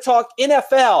back, we're going to talk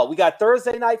NFL. We got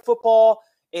Thursday Night Football,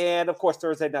 and of course,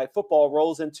 Thursday Night Football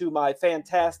rolls into my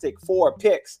fantastic 4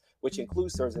 picks, which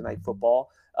includes Thursday Night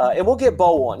Football. And we'll get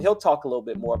Bo on. He'll talk a little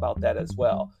bit more about that as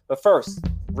well. But first,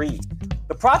 Reed.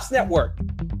 The Props Network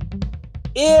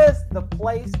is the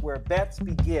place where bets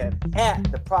begin at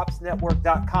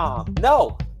thepropsnetwork.com.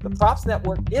 No, the Props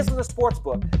Network isn't a sports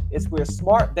book. It's where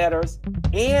smart bettors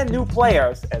and new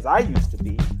players, as I used to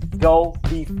be, go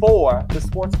before the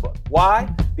sports book.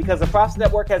 Why? Because the Props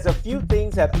Network has a few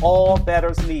things that all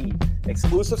bettors need.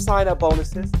 Exclusive sign-up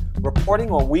bonuses,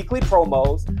 reporting on weekly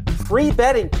promos, free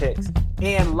betting picks,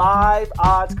 and live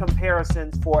odds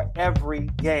comparisons for every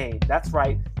game. That's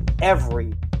right,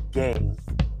 every game.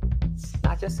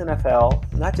 Not just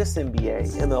NFL, not just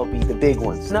NBA, MLB, the big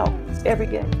ones. No, every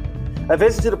game. A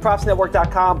visit to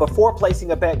thepropsnetwork.com before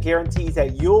placing a bet guarantees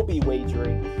that you'll be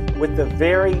wagering with the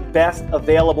very best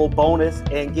available bonus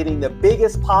and getting the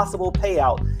biggest possible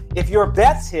payout if your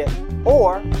bets hit,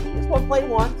 or just want to play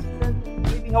once and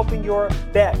maybe hoping your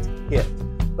bet hit.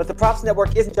 But the Props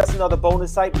Network isn't just another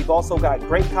bonus site. We've also got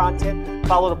great content.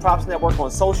 Follow the Props Network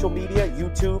on social media,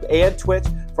 YouTube, and Twitch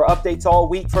for updates all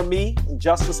week from me,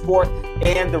 Just for Sport,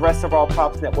 and the rest of our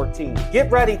Props Network team. Get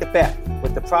ready to bet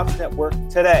with the Props Network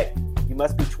today. You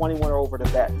must be 21 or over to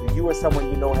bet. Do you or someone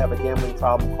you know have a gambling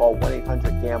problem? Call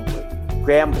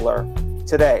 1-800-GAMBLER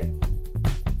today.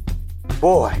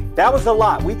 Boy, that was a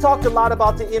lot. We talked a lot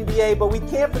about the NBA, but we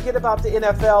can't forget about the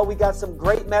NFL. We got some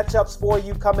great matchups for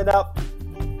you coming up.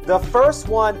 The first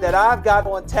one that I've got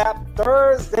on tap,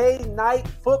 Thursday Night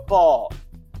Football.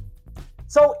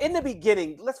 So in the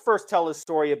beginning, let's first tell a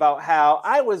story about how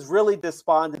I was really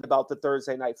despondent about the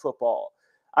Thursday Night Football.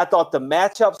 I thought the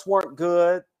matchups weren't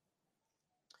good.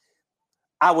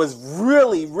 I was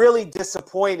really, really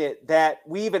disappointed that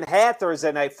we even had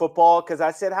Thursday Night Football, because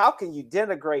I said, how can you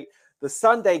denigrate the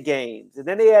Sunday games? And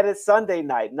then they added Sunday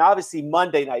night. And obviously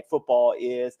Monday Night Football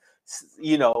is,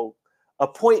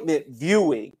 appointment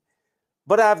viewing.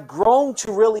 But I've grown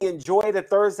to really enjoy the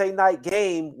Thursday night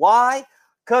game. Why?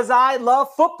 Because I love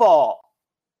football.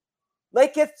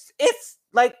 Like it's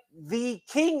like the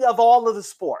king of all of the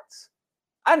sports.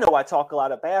 I know I talk a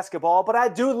lot of basketball, but I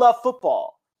do love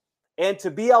football. And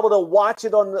to be able to watch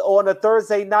it on a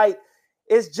Thursday night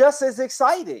is just as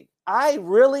exciting. I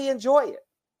really enjoy it.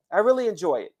 I really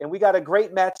enjoy it. And we got a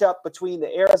great matchup between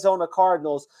the Arizona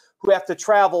Cardinals, who have to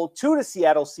travel to the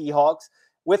Seattle Seahawks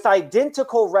with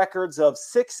identical records of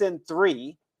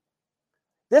 6-3.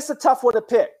 This is a tough one to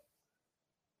pick.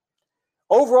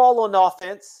 Overall on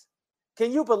offense,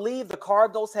 can you believe the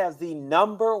Cardinals have the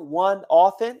number one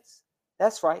offense?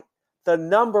 That's right, the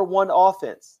number one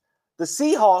offense. The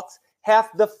Seahawks have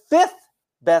the fifth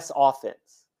best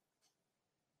offense.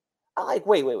 I'm like,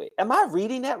 wait. Am I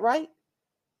reading that right?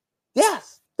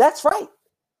 Yes, that's right.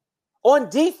 On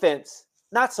defense,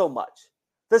 not so much.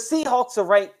 The Seahawks are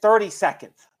ranked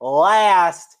 32nd,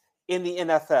 last in the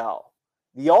NFL.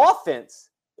 The offense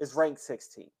is ranked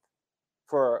 16th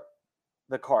for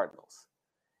the Cardinals.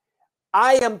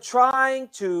 I am trying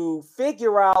to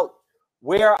figure out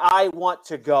where I want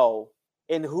to go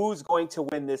and who's going to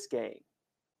win this game.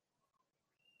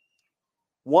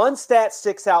 One stat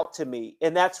sticks out to me,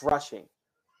 and that's rushing.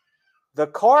 The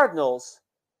Cardinals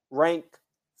rank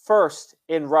first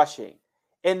in rushing.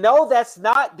 And no, that's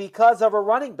not because of a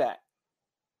running back.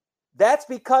 That's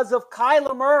because of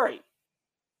Kyler Murray.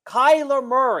 Kyler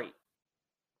Murray.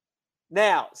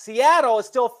 Now, Seattle is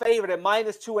still favored at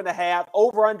 -2.5,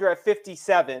 over under at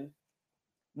 57.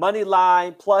 Money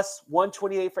line plus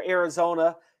 128 for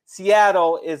Arizona.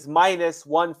 Seattle is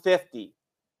 -150.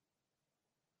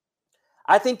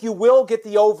 I think you will get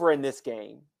the over in this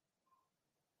game.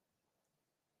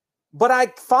 But I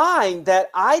find that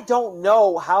I don't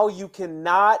know how you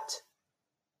cannot.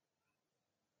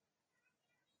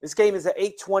 This game is an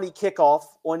 8:20 kickoff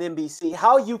on NBC.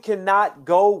 How you cannot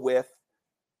go with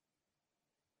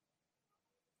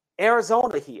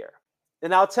Arizona here.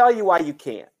 And I'll tell you why you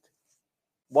can't.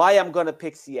 Why I'm going to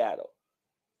pick Seattle.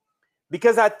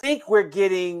 Because I think we're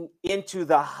getting into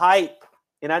the hype.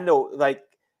 And I know, like,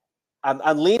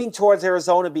 I'm leaning towards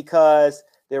Arizona because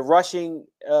their rushing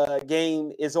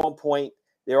game is on point.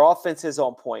 Their offense is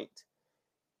on point.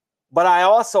 But I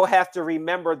also have to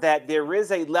remember that there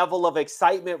is a level of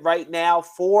excitement right now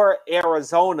for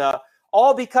Arizona,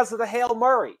 all because of the Hail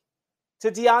Murray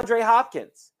to DeAndre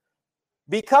Hopkins.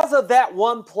 Because of that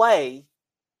one play,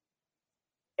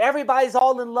 everybody's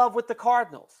all in love with the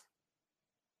Cardinals.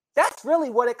 That's really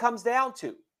what it comes down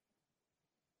to.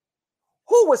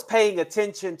 Who was paying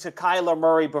attention to Kyler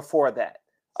Murray before that?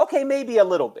 Okay, maybe a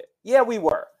little bit. Yeah, we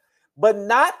were. But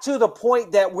not to the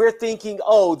point that we're thinking,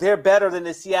 oh, they're better than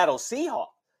the Seattle Seahawks.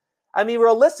 I mean,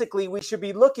 realistically, we should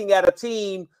be looking at a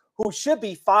team who should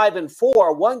be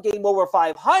 5-4, one game over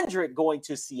 500 going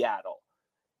to Seattle.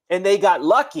 And they got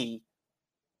lucky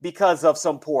because of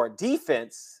some poor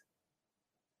defense.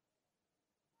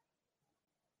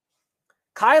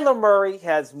 Kyler Murray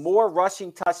has more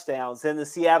rushing touchdowns than the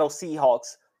Seattle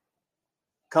Seahawks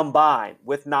combined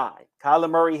with 9. Kyler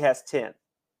Murray has 10.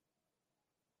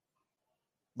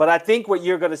 But I think what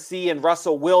you're going to see in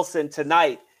Russell Wilson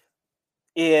tonight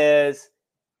is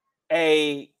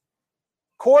a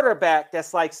quarterback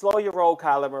that's like, slow your roll,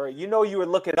 Kyler Murray. You know you were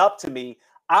looking up to me.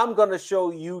 I'm going to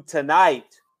show you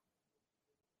tonight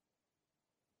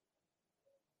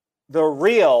the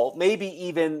real, maybe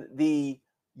even the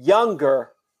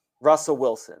younger Russell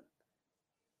Wilson.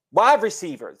 Wide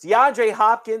receivers. DeAndre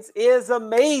Hopkins is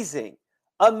amazing.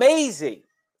 Amazing.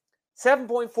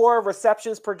 7.4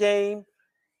 receptions per game.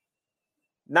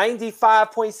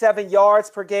 95.7 yards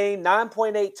per game.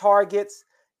 9.8 targets.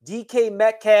 DK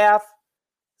Metcalf,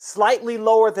 slightly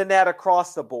lower than that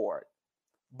across the board.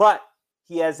 But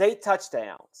he has 8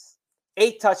 touchdowns.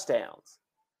 8 touchdowns.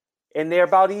 And they're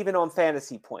about even on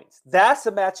fantasy points. That's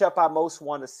the matchup I most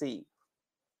want to see.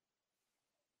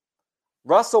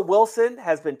 Russell Wilson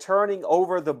has been turning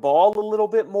over the ball a little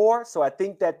bit more. So I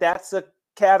think that that's a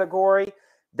category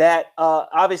that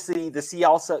obviously the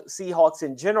Seahawks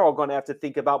in general are going to have to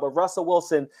think about. But Russell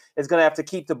Wilson is going to have to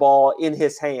keep the ball in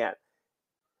his hand.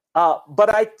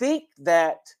 But I think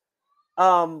that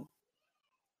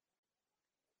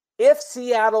if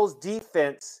Seattle's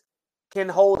defense can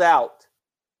hold out,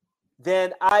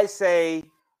 then I say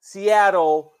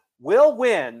Seattle will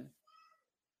win,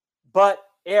 but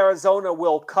Arizona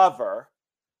will cover.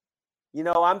 You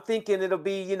know, I'm thinking it'll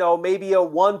be, you know, maybe a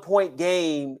 1-point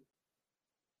game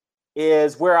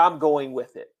is where I'm going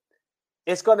with it.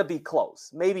 It's going to be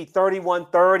close, maybe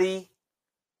 31-30.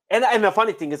 And the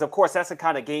funny thing is, of course, that's the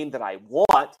kind of game that I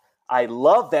want. I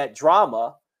love that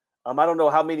drama. I don't know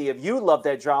how many of you love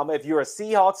that drama. If you're a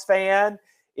Seahawks fan,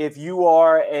 if you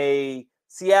are a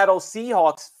Seattle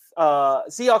Seahawks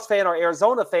fan or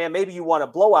Arizona fan, maybe you want a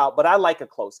blowout, but I like a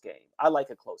close game. I like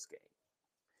a close game.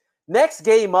 Next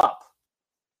game up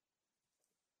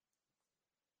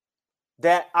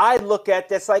that I look at,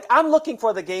 that's like, I'm looking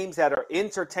for the games that are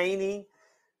entertaining,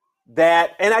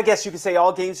 that, and I guess you could say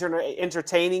all games are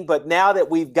entertaining, but now that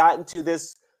we've gotten to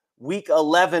this week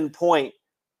 11 point,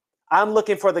 I'm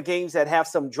looking for the games that have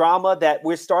some drama, that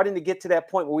we're starting to get to that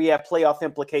point where we have playoff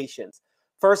implications.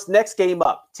 First, next game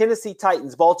up, Tennessee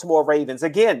Titans, Baltimore Ravens.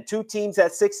 Again, two teams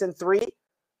at 6-3.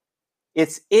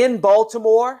 It's in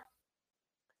Baltimore.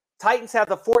 Titans have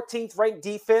the 14th ranked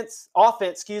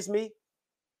offense.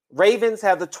 Ravens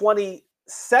have the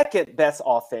 22nd best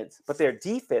offense, but their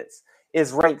defense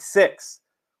is ranked 6th,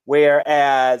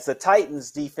 whereas the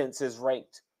Titans' defense is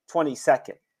ranked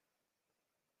 22nd.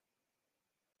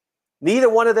 Neither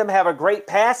one of them have a great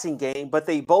passing game, but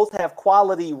they both have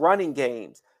quality running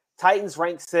games. Titans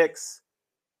ranked 6th,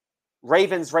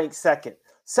 Ravens ranked 2nd.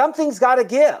 Something's got to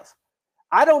give.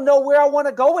 I don't know where I want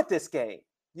to go with this game.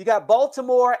 You got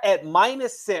Baltimore at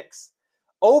 -6,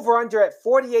 over under at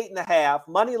 48.5,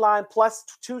 money line plus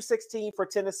 216 for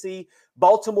Tennessee,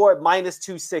 Baltimore at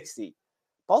 -260.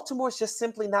 Baltimore's just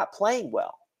simply not playing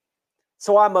well.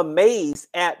 So I'm amazed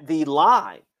at the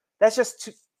line. That's just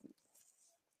too.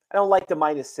 I don't like the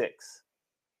 -6.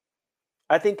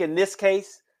 I think in this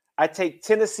case, I take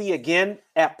Tennessee again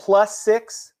at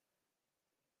 +6.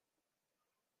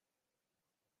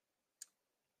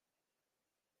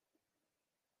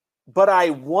 But I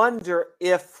wonder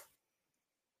if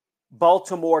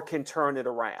Baltimore can turn it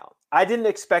around. I didn't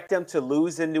expect them to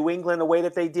lose in New England the way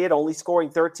that they did, only scoring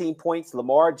 13 points.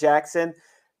 Lamar Jackson,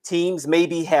 teams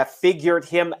maybe have figured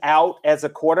him out as a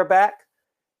quarterback.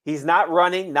 He's not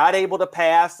running, not able to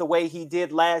pass the way he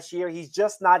did last year. He's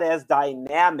just not as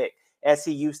dynamic as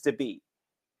he used to be.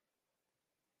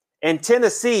 And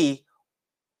Tennessee,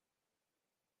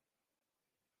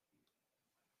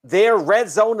 their red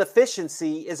zone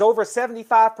efficiency is over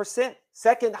 75%,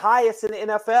 second highest in the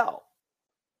NFL.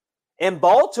 And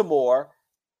Baltimore,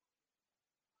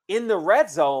 in the red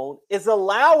zone, is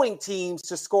allowing teams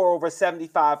to score over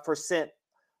 75%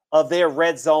 of their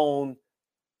red zone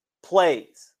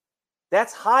plays.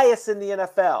 That's highest in the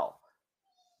NFL.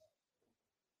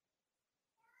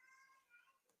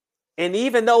 And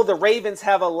even though the Ravens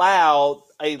have allowed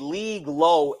a league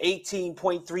low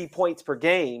 18.3 points per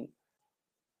game,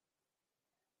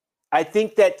 I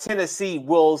think that Tennessee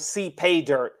will see pay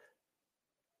dirt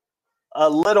a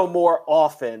little more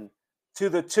often, to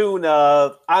the tune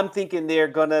of, I'm thinking they're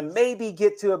going to maybe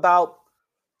get to about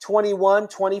 21,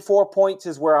 24 points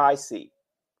is where I see.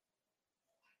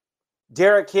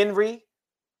 Derrick Henry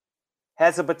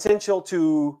has a potential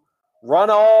to run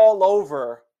all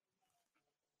over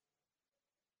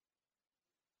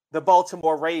the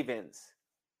Baltimore Ravens.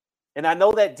 And I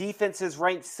know that defense is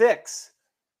ranked 6th,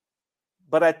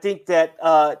 but I think that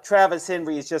Travis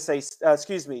Henry is just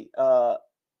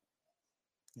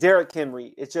Derrick Henry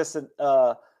is just an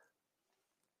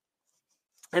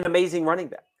amazing running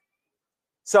back.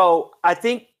 So I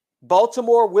think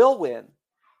Baltimore will win,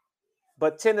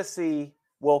 but Tennessee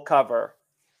will cover.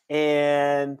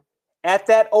 And at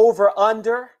that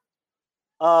over-under,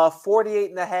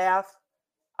 48.5,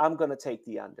 I'm going to take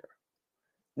the under.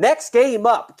 Next game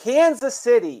up, Kansas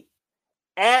City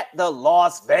at the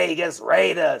Las Vegas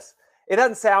Raiders. It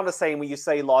doesn't sound the same when you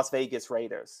say Las Vegas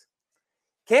Raiders.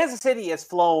 Kansas City has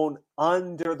flown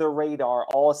under the radar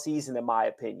all season, in my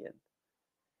opinion.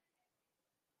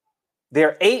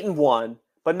 They're 8-1,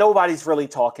 but nobody's really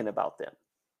talking about them.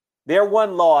 Their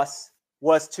one loss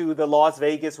was to the Las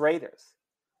Vegas Raiders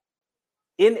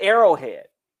in Arrowhead.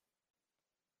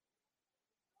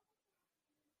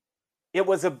 It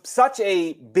was such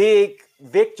a big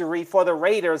victory for the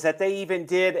Raiders that they even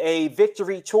did a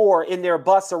victory tour in their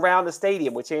bus around the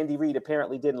stadium, which Andy Reid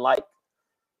apparently didn't like.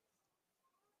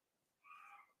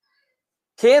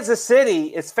 Kansas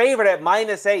City is favored at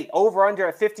 -8, over under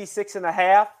at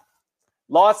 56.5.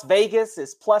 Las Vegas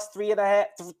is plus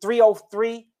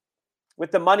 303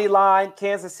 with the money line.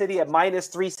 Kansas City at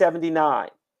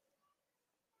 -379.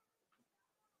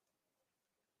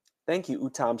 Thank you,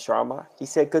 Uttam Sharma. He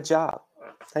said, good job.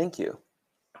 Thank you.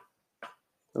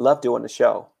 I love doing the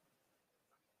show.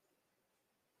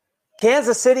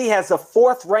 Kansas City has the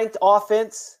 4th ranked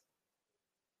offense.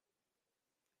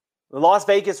 The Las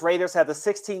Vegas Raiders have the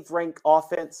 16th ranked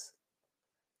offense.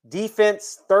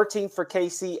 Defense, 13th for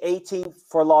KC, 18th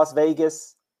for Las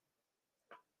Vegas.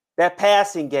 That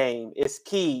passing game is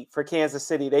key for Kansas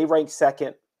City. They rank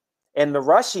 2nd. And the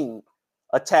rushing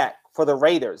attack for the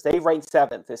Raiders, they rank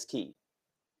 7th, is key.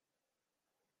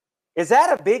 Is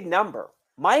that a big number?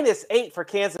 -8 for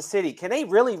Kansas City. Can they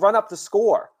really run up the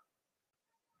score?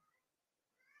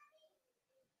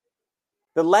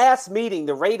 The last meeting,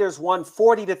 the Raiders won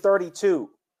 40-32.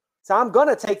 So I'm going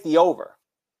to take the over.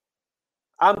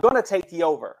 I'm going to take the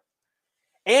over.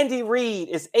 Andy Reid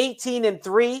is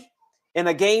 18-3 in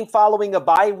a game following a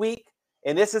bye week.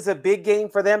 And this is a big game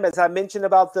for them, as I mentioned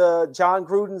about the John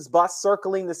Gruden's bus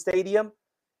circling the stadium.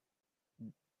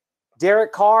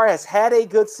 Derek Carr has had a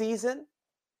good season.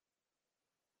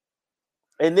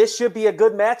 And this should be a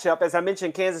good matchup. As I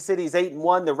mentioned, Kansas City is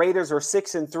 8-1. The Raiders are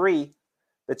 6-3.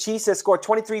 The Chiefs have scored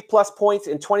 23-plus points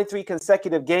in 23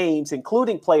 consecutive games,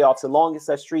 including playoffs, the longest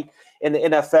such streak in the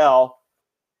NFL.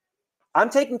 I'm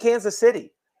taking Kansas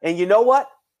City. And you know what?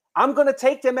 I'm going to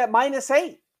take them at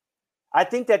 -8. I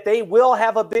think that they will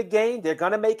have a big game. They're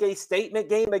going to make a statement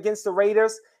game against the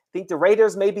Raiders. I think the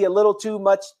Raiders may be a little too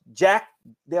much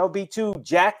they'll be too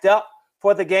jacked up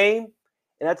for the game.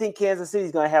 And I think Kansas City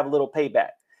is going to have a little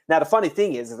payback. Now, the funny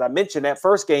thing is, as I mentioned, that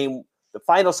first game, the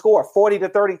final score,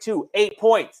 40-32, 8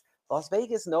 points. Las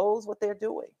Vegas knows what they're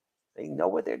doing. They know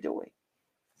what they're doing.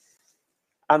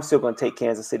 I'm still going to take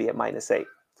Kansas City at -8.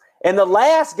 And the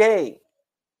last game,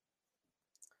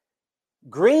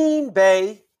 Green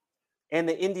Bay and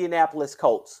the Indianapolis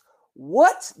Colts.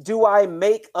 What do I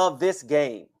make of this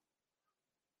game?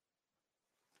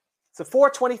 It's a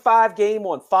 4:25 game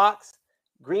on Fox.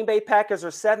 Green Bay Packers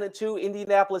are 7-2.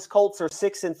 Indianapolis Colts are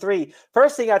 6-3.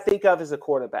 First thing I think of is the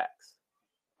quarterbacks.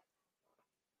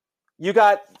 You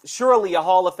got surely a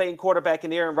Hall of Fame quarterback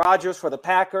in Aaron Rodgers for the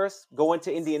Packers, going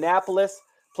to Indianapolis,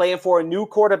 playing for a new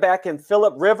quarterback in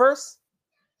Phillip Rivers.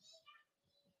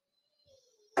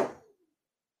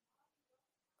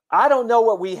 I don't know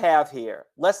what we have here.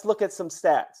 Let's look at some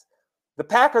stats. The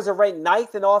Packers are ranked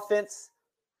 9th in offense,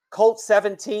 Colts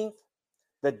 17th.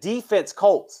 The defense,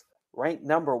 Colts, ranked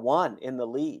number 1 in the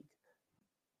league.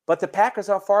 But the Packers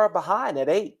are far behind at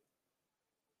 8.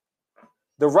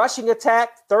 The rushing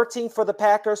attack, 13th for the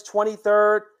Packers,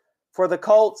 23rd for the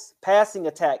Colts. Passing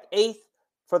attack, 8th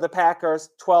for the Packers,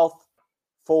 12th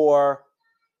for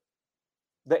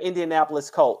the Indianapolis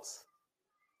Colts.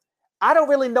 I don't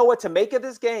really know what to make of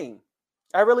this game.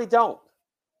 I really don't.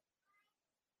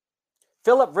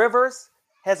 Phillip Rivers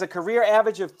has a career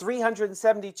average of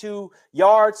 372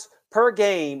 yards per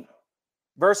game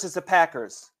versus the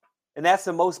Packers. And that's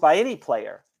the most by any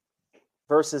player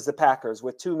versus the Packers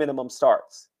with 2 minimum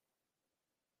starts.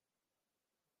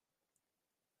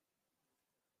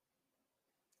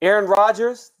 Aaron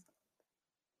Rodgers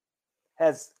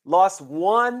has lost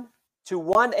one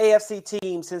AFC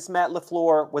team since Matt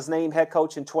LaFleur was named head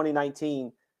coach in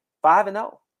 2019,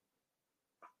 5-0.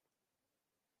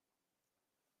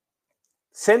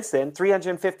 Since then,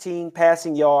 315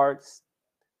 passing yards,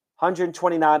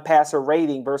 129 passer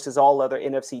rating versus all other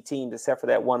NFC teams except for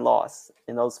that one loss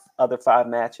in those other 5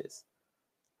 matches.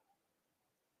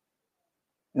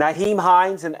 Nyheim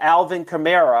Hines and Alvin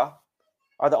Kamara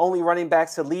are the only running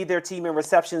backs to lead their team in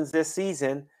receptions this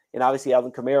season. And obviously,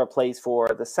 Alvin Kamara plays for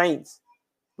the Saints.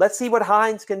 Let's see what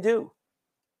Hines can do.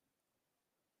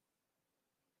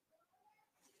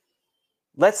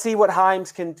 Let's see what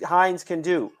Hines can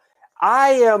do. I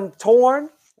am torn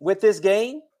with this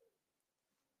game.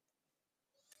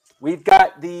 We've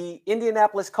got the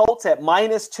Indianapolis Colts at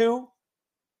 -2,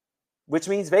 which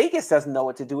means Vegas doesn't know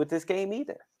what to do with this game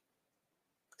either.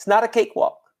 It's not a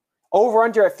cakewalk. Over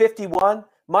under at 51.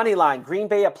 Money line, Green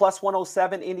Bay at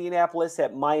 +107, Indianapolis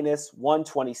at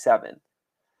 -127.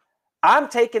 I'm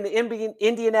taking the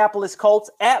Indianapolis Colts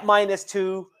at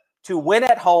 -2 to win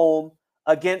at home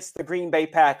against the Green Bay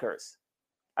Packers.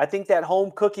 I think that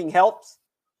home cooking helps.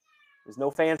 There's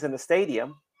no fans in the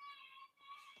stadium.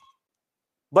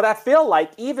 But I feel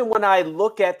like even when I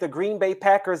look at the Green Bay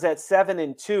Packers at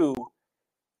 7-2,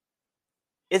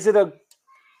 is it a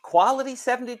quality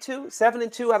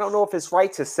 7-2? I don't know if it's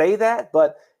right to say that,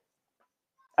 but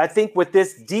I think with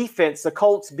this defense, the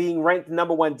Colts being ranked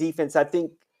number 1 defense, I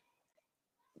think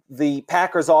the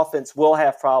Packers offense will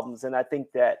have problems, and I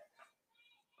think that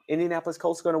Indianapolis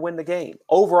Colts are going to win the game.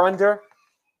 Over under,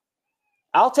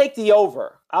 I'll take the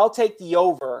over. I'll take the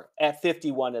over at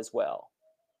 51 as well.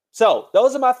 So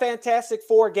those are my fantastic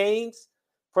 4 games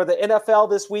for the NFL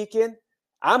this weekend.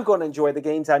 I'm going to enjoy the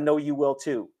games. I know you will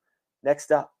too.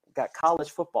 Next up, we got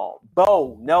college football.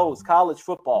 Bo knows college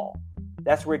football.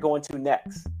 That's where we're going to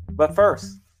next. But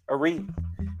first, a read.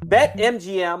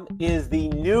 BetMGM is the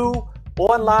new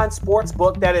online sports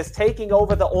book that is taking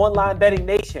over the online betting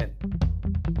nation.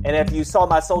 And if you saw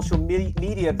my social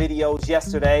media videos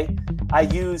yesterday, I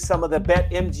used some of the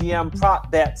BetMGM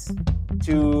prop bets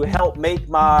to help make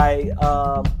my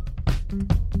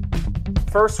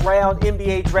first round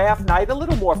NBA draft night a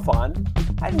little more fun.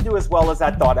 I didn't do as well as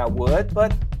I thought I would,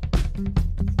 but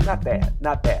not bad.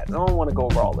 I don't want to go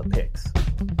over all the picks.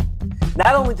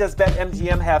 Not only does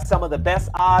BetMGM have some of the best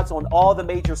odds on all the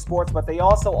major sports, but they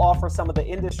also offer some of the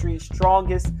industry's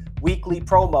strongest weekly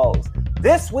promos.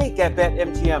 This week at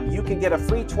BetMGM, you can get a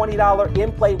free $20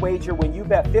 in-play wager when you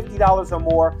bet $50 or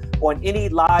more on any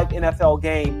live NFL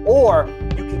game, or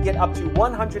you can get up to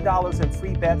 $100 in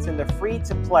free bets in the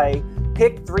free-to-play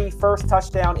Pick 3 First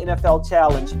Touchdown NFL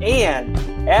Challenge. And,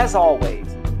 as always,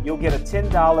 you'll get a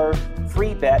 $10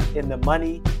 free bet in the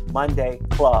Money Monday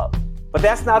Club. But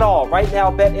that's not all. Right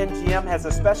now, BetMGM has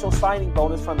a special signing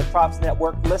bonus from the Props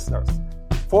Network listeners.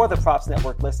 For the Props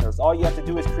Network listeners, all you have to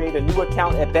do is create a new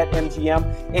account at BetMGM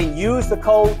and use the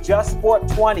code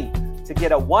JustSport20 to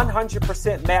get a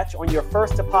 100% match on your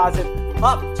first deposit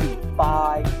up to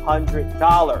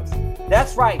 $500.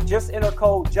 That's right. Just enter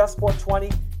code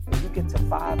JustSport20 and you get to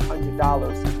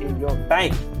 $500 in your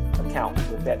bank account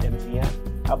with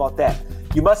BetMGM. How about that?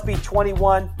 You must be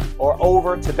 21 or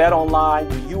over to bet online.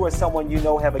 Do you or someone you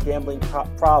know have a gambling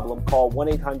problem? Call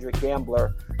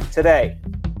 1-800-GAMBLER today.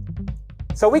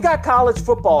 So we got college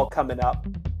football coming up.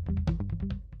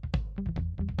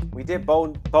 We did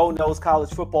Bo Knows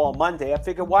College Football on Monday. I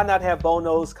figured why not have Bo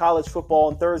Knows College Football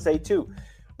on Thursday too?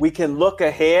 We can look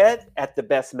ahead at the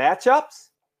best matchups.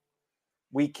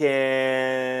 We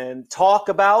can talk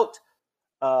about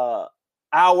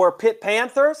our Pitt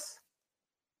Panthers.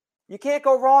 You can't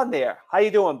go wrong there. How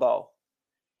you doing, Bo?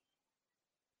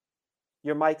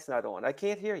 Your mic's not on. I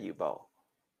can't hear you, Bo.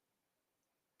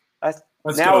 Let's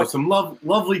go. Some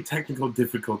lovely technical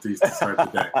difficulties to start the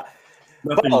day.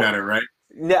 Nothing better, right?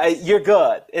 No, you're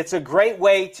good. It's a great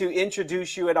way to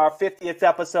introduce you in our 50th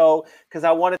episode because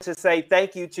I wanted to say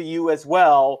thank you to you as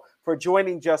well for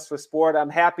joining Just for Sport. I'm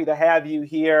happy to have you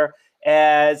here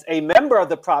as a member of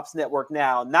the Props Network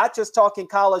now, not just talking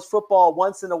college football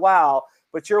once in a while,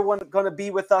 but you're going to be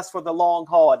with us for the long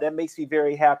haul. That makes me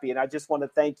very happy, and I just want to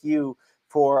thank you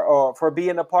for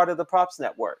being a part of the Props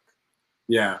Network.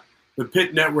 Yeah, the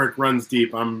Pitt Network runs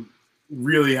deep. I'm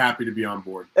really happy to be on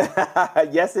board.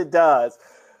 Yes, it does.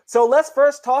 So let's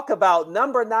first talk about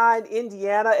number 9,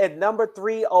 Indiana, and number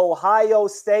 3, Ohio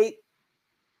State.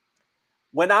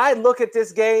 When I look at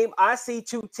this game, I see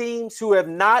two teams who have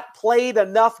not played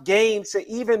enough games to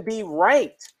even be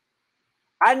ranked.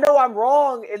 I know I'm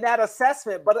wrong in that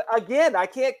assessment, but again, I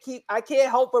can't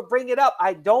help but bring it up.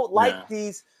 I don't like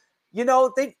these,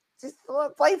 they just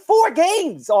played 4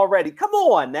 games already. Come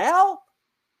on now.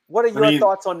 What are your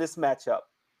thoughts on this matchup?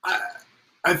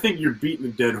 I think you're beating a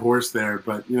dead horse there,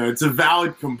 but it's a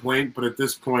valid complaint. But at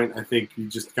this point, I think you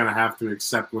just kind of have to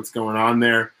accept what's going on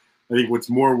there. I think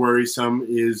what's more worrisome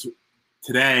is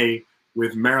today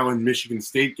with Maryland, Michigan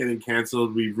State getting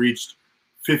canceled, we've reached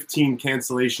 15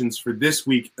 cancellations for this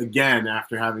week again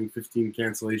after having 15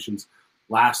 cancellations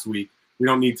last week. We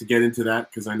don't need to get into that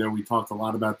because I know we talked a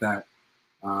lot about that.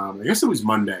 I guess it was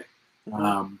Monday.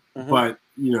 But,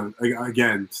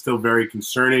 again, still very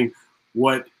concerning.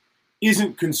 What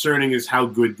isn't concerning is how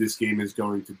good this game is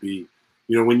going to be.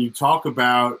 When you talk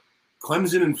about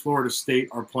Clemson and Florida State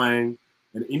are playing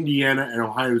and Indiana and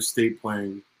Ohio State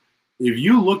playing, if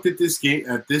you looked at this game,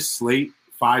 at this slate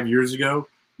 5 years ago,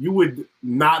 you would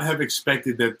not have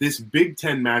expected that this Big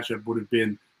Ten matchup would have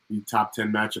been the top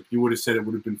 10 matchup. You would have said it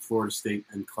would have been Florida State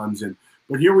and Clemson.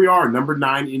 But here we are, number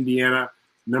 9, Indiana,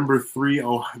 number 3,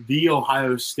 the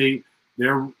Ohio State.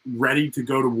 They're ready to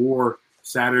go to war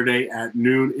Saturday at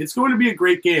noon. It's going to be a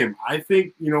great game. I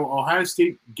think, Ohio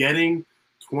State getting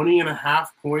 20.5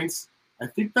 points, I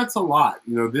think that's a lot.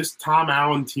 This Tom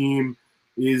Allen team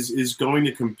is going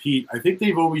to compete. I think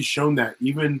they've always shown that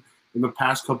even in the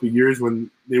past couple of years when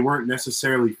they weren't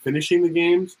necessarily finishing the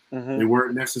games, they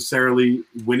weren't necessarily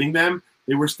winning them,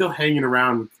 they were still hanging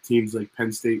around with teams like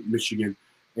Penn State, Michigan,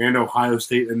 and Ohio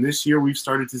State. And this year we've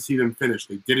started to see them finish.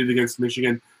 They did it against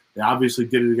Michigan. They obviously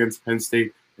did it against Penn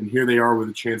State. And here they are with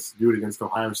a chance to do it against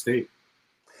Ohio State.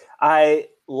 I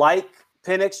like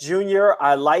Penix Jr.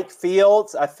 I like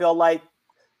Fields. I feel like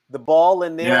the ball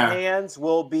in their hands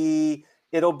it'll be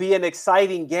an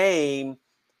exciting game.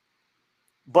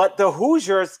 But the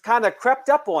Hoosiers kind of crept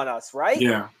up on us, right?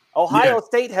 Yeah. Ohio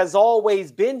State has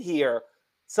always been here.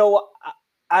 So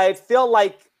I feel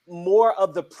like more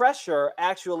of the pressure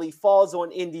actually falls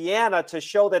on Indiana to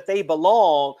show that they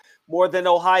belong more than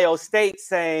Ohio State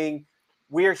saying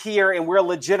we're here and we're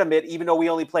legitimate even though we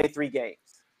only played 3 games.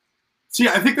 See,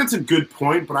 I think that's a good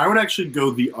point, but I would actually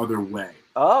go the other way.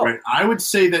 Oh. Right? I would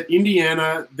say that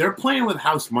Indiana, they're playing with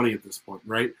house money at this point,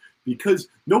 right? Because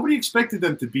nobody expected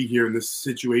them to be here in this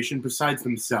situation besides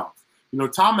themselves.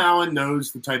 Tom Allen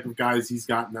knows the type of guys he's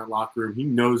got in that locker room. He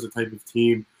knows the type of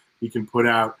team he can put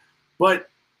out. But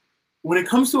when it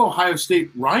comes to Ohio State,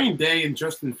 Ryan Day and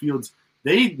Justin Fields,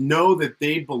 They know that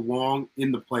they belong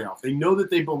in the playoff. They know that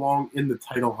they belong in the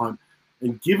title hunt.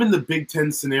 And given the Big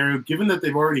Ten scenario, given that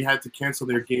they've already had to cancel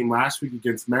their game last week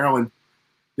against Maryland,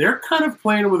 they're kind of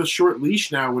playing with a short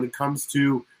leash now when it comes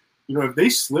to, if they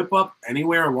slip up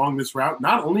anywhere along this route,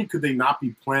 not only could they not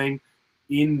be playing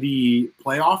in the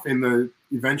playoff in the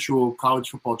eventual college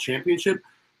football championship,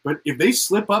 but if they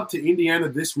slip up to Indiana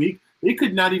this week, they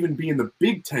could not even be in the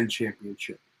Big Ten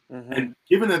championship. Mm-hmm. And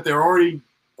given that they're already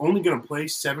only going to play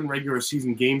 7 regular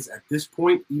season games at this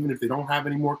point, even if they don't have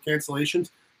any more cancellations,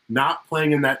 not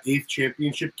playing in that 8th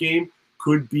championship game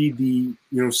could be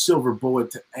the silver bullet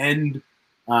to end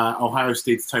Ohio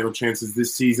State's title chances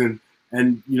this season.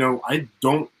 And I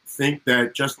don't think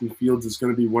that Justin Fields is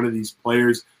going to be one of these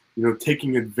players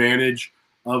taking advantage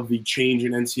of the change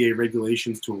in NCAA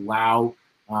regulations to allow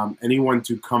anyone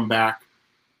to come back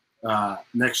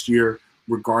next year,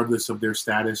 regardless of their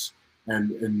status.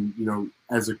 And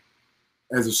as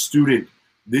a student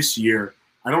this year,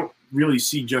 I don't really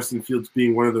see Justin Fields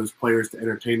being one of those players to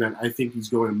entertain that. I think he's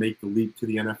going to make the leap to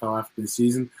the NFL after this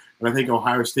season, and I think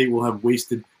Ohio State will have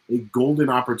wasted a golden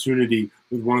opportunity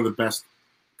with one of the best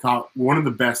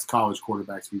college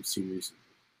quarterbacks we've seen recently.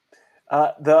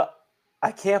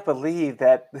 I can't believe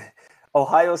that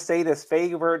Ohio State is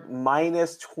favored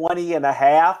minus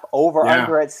 20.5,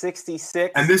 under at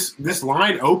 66. And this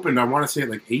line opened, I want to say, at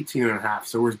like 18.5.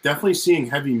 So we're definitely seeing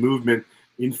heavy movement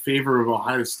in favor of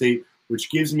Ohio State, which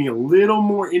gives me a little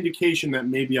more indication that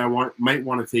maybe I might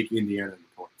want to take Indiana in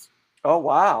the points. Oh,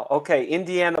 wow. Okay,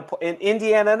 Indiana in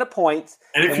the points.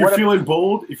 And if you're feeling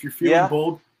bold,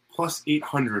 plus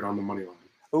 800 on the money line.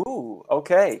 Ooh,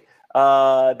 okay.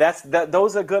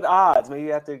 Those are good odds. Maybe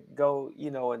you have to go,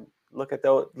 and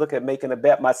look at making a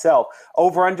bet myself.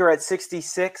 Over under at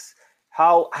 66.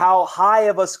 How high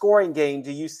of a scoring game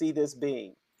do you see this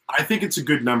being? I think it's a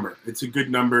good number.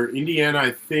 Indiana,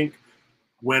 I think,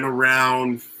 went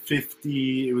around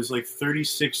 50. It was like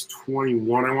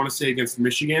 36-21, I want to say, against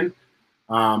Michigan.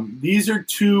 These are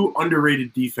 2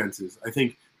 underrated defenses. I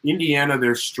think Indiana,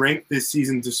 their strength this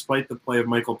season, despite the play of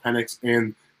Michael Penix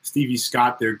and Stevie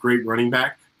Scott, their great running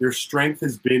back, their strength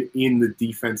has been in the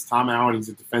defense. Tom Allen, he's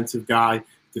a defensive guy,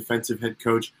 defensive head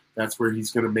coach. That's where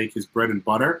he's going to make his bread and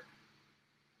butter.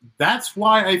 That's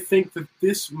why I think that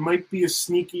this might be a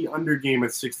sneaky under game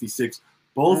at 66.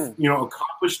 Both,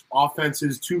 accomplished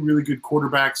offenses, 2 really good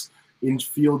quarterbacks in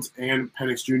Fields and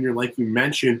Penix Jr., like you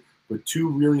mentioned, but 2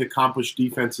 really accomplished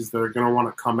defenses that are going to want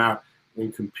to come out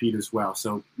and compete as well.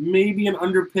 So maybe an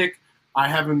under pick.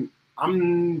 I'm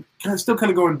still kind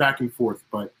of going back and forth,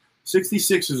 but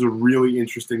 66 is a really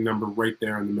interesting number right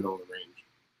there in the middle of the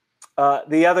range.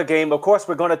 The other game, of course,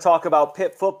 we're going to talk about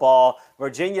Pitt football.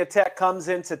 Virginia Tech comes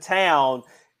into town.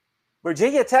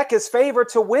 Virginia Tech is favored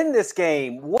to win this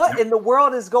game. What in the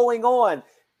world is going on?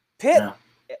 Pitt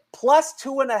plus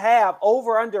 2.5,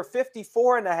 over under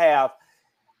 54.5.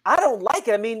 I don't like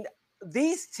it. I mean,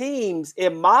 these teams,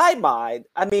 in my mind,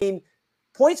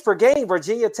 points per game,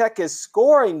 Virginia Tech is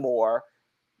scoring more,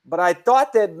 but I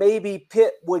thought that maybe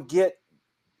Pitt would get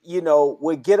a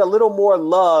little more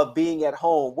love being at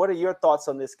home. What are your thoughts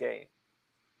on this game?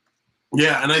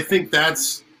 Yeah, and I think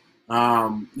that's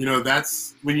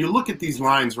that's when you look at these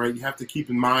lines, right, you have to keep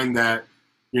in mind that,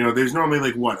 there's normally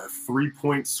a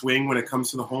 3-point swing when it comes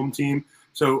to the home team.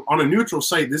 So on a neutral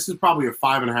site, this is probably a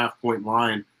 5.5-point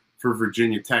line for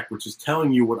Virginia Tech, which is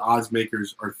telling you what odds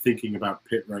makers are thinking about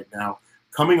Pitt right now.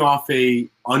 Coming off a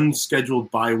unscheduled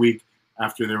bye week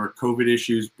after there were COVID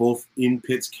issues, both in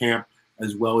Pitt's camp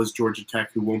as well as Georgia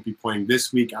Tech, who won't be playing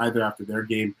this week either after their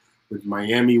game with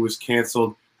Miami was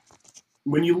canceled.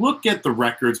 When you look at the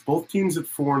records, both teams at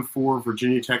 4-4,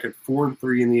 Virginia Tech at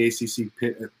 4-3 in the ACC,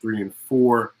 Pitt at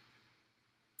 3-4.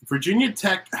 Virginia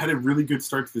Tech had a really good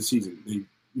start to the season. They,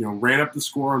 ran up the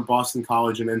score on Boston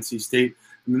College and NC State,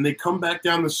 and then they come back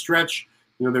down the stretch.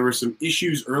 There were some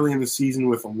issues early in the season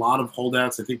with a lot of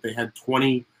holdouts. I think they had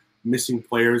 20 missing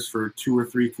players for 2 or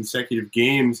 3 consecutive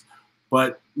games.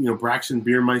 But, Braxton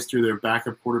Biermeister, their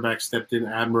backup quarterback, stepped in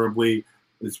admirably.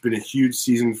 It's been a huge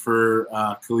season for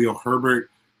Khalil Herbert,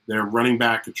 their running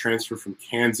back, a transfer from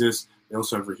Kansas. They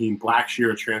also have Raheem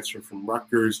Blackshear, a transfer from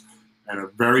Rutgers, and a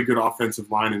very good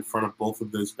offensive line in front of both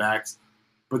of those backs.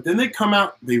 But then they come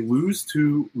out, they lose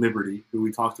to Liberty, who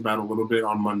we talked about a little bit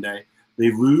on Monday.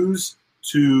 They lose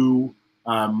to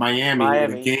Miami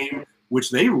in a game which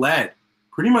they led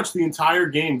pretty much the entire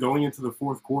game going into the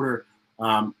fourth quarter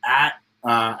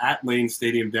at Lane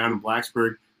Stadium down in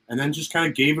Blacksburg, and then just kind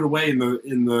of gave it away in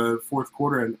the fourth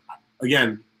quarter. And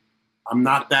again, I'm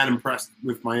not that impressed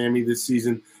with Miami this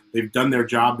season. They've done their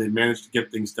job. They've managed to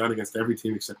get things done against every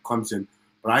team except Clemson.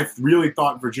 But I really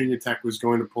thought Virginia Tech was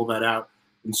going to pull that out.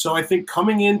 And so I think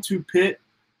coming into Pitt,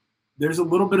 there's a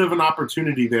little bit of an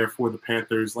opportunity there for the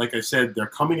Panthers. Like I said, they're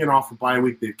coming in off a bye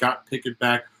week. They've got Pickett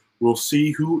back. We'll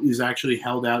see who is actually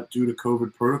held out due to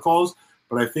COVID protocols.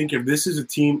 But I think if this is a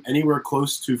team anywhere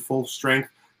close to full strength,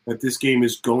 that this game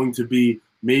is going to be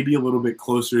maybe a little bit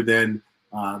closer than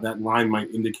that line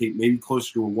might indicate, maybe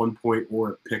closer to a 1 point or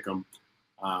a pick 'em,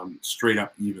 straight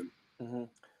up even. Mm-hmm.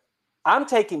 I'm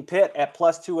taking Pitt at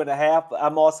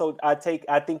 +2.5.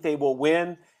 I think they will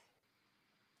win.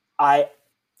 I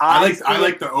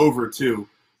like the over too,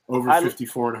 over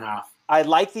 54.5. I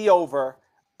like the over.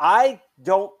 I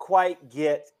don't quite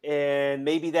get, and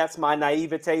maybe that's my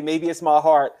naivete, maybe it's my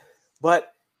heart,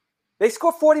 but they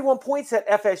scored 41 points at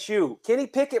FSU. Kenny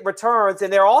Pickett returns,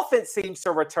 and their offense seems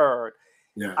to return.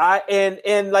 Yeah.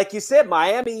 And like you said,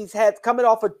 Miami's had coming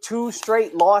off of 2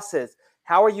 straight losses.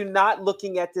 How are you not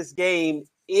looking at this game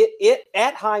it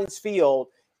at Heinz Field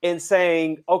and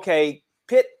saying, okay,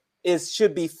 Pitt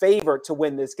should be favored to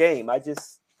win this game? I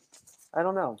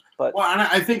don't know. But and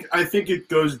I think it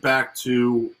goes back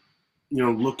to,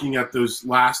 looking at those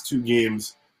last 2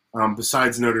 games,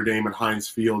 besides Notre Dame at Heinz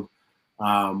Field,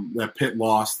 that Pitt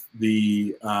lost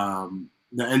the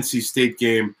NC State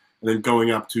game and then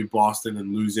going up to Boston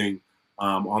and losing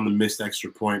on the missed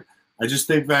extra point. I just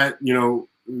think that,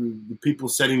 the people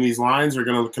setting these lines are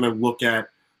going to kind of look at,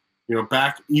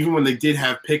 back even when they did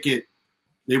have Pickett,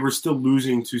 they were still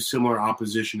losing to similar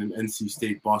opposition in NC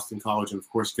State, Boston College, and of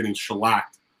course getting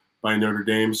shellacked by Notre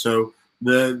Dame. So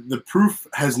the proof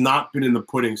has not been in the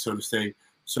pudding, so to say,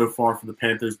 so far for the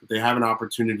Panthers, but they have an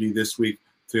opportunity this week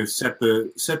to set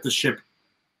the ship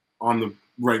on the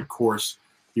right course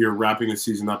here, wrapping the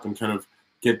season up and kind of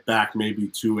get back maybe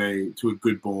to a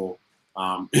good bowl.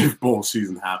 If bowl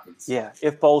season happens. Yeah,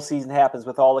 if bowl season happens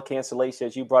with all the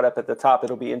cancellations you brought up at the top,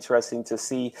 it'll be interesting to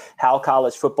see how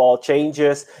college football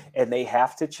changes, and they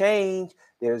have to change.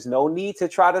 There's no need to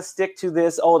try to stick to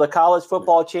this, the college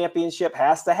football championship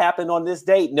has to happen on this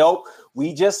date. Nope.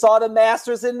 We just saw the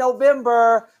Masters in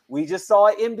November. We just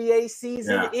saw NBA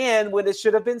season end when it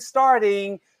should have been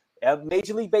starting.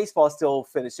 Major League Baseball still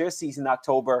finished their season in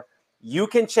October. You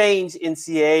can change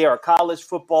NCAA or college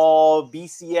football,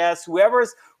 BCS,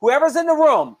 whoever's in the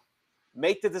room,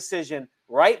 make the decision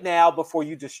right now before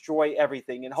you destroy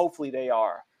everything, and hopefully they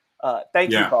are.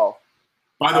 Thank you, Bo.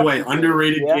 By the way,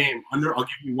 underrated game. I'll give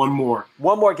you one more.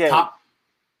 One more game. Top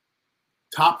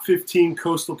 15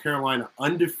 Coastal Carolina,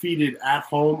 undefeated at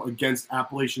home against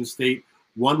Appalachian State.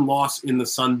 1 loss in the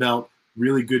Sun Belt.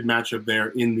 Really good matchup there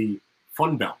in the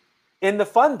Fun Belt. In the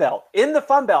Fun Belt.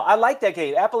 I like that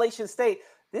game. Appalachian State.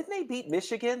 Didn't they beat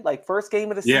Michigan, first game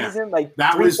of the season,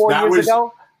 4 years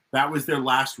ago? That was their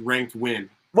last ranked win.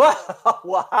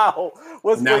 Wow.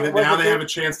 Now they have a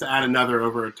chance to add another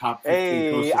over a top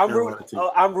 15 Coastal Carolina team.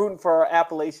 I'm rooting for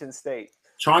Appalachian State.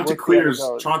 Chanticleers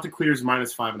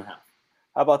 -5.5.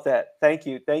 How about that? Thank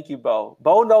you, Bo.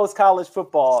 Bo knows college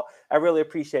football. I really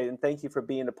appreciate it, and thank you for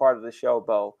being a part of the show,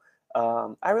 Bo.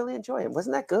 I really enjoy it.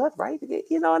 Wasn't that good, right?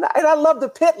 And I love the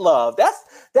Pitt love.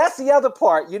 That's the other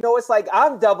part. It's like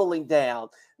I'm doubling down.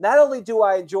 Not only do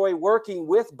I enjoy working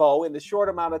with Bo in the short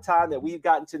amount of time that we've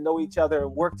gotten to know each other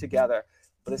and work together,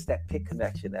 but it's that Pitt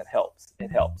connection that helps. It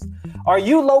helps. Are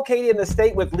you located in a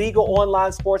state with legal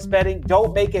online sports betting?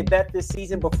 Don't make a bet this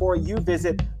season before you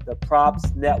visit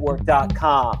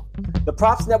thepropsnetwork.com.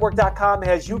 Thepropsnetwork.com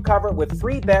has you covered with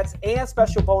free bets and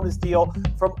special bonus deal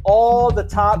from all the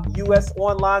top U.S.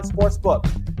 online sports books.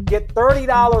 Get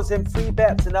 $30 in free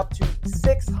bets and up to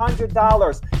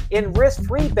 $600 in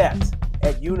risk-free bets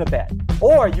at Unibet.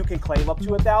 Or you can claim up to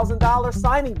 $1,000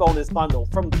 signing bonus bundle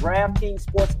from DraftKings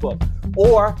Sportsbook.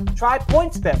 Or try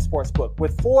PointsBet Sportsbook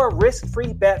with 4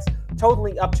 risk-free bets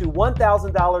totaling up to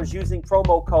 $1,000 using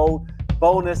promo code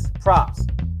BONUSPROPS.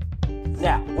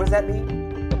 Now, what does that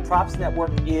mean? The Props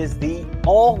Network is the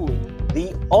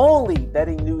only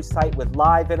betting news site with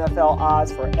live NFL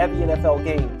odds for every NFL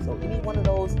game. So any one of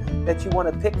those that you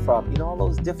want to pick from, all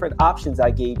those different options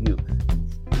I gave you,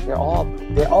 they're all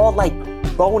like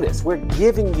bonus. We're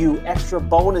giving you extra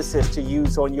bonuses to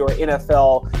use on your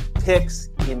NFL picks,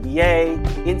 NBA,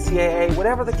 NCAA,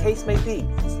 whatever the case may be.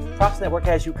 Props Network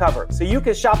has you covered. So you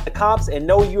can shop the comps and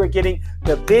know you are getting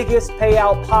the biggest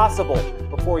payout possible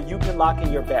before you can lock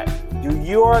in your bet. Do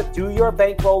your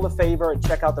bankroll a favor and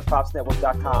check out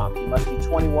thepropsnetwork.com. You must be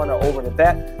 21 or over to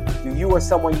bet. Do you or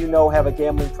someone you know have a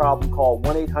gambling problem? Call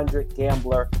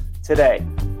 1-800-GAMBLER today.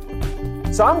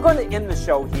 So I'm going to end the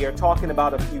show here talking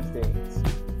about a few things.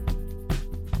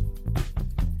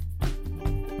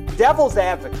 Devil's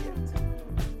advocate.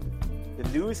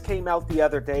 The news came out the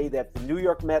other day that the New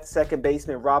York Mets second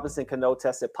baseman Robinson Cano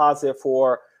tested positive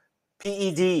for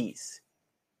PEDs.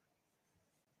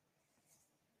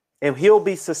 And he'll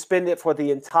be suspended for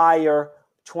the entire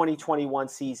 2021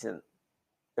 season,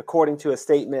 according to a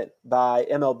statement by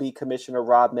MLB Commissioner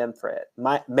Rob Manfred.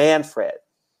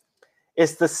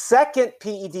 It's the second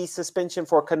PED suspension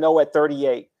for Cano at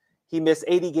 38. He missed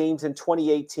 80 games in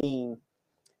 2018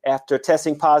 after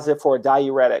testing positive for a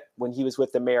diuretic when he was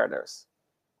with the Mariners.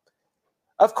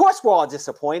 Of course, we're all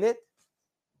disappointed.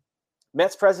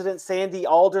 Mets president Sandy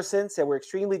Alderson said, "We're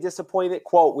extremely disappointed."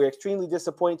 Quote, "We're extremely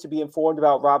disappointed to be informed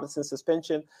about Robinson's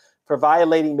suspension for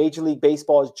violating Major League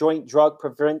Baseball's joint drug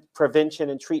prevention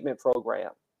and treatment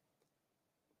program."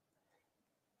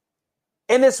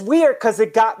 And it's weird because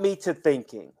it got me to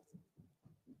thinking,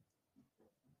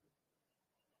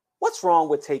 what's wrong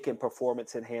with taking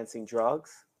performance-enhancing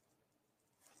drugs?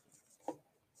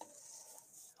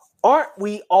 Aren't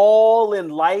we all in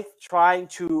life trying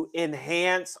to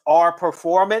enhance our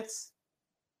performance?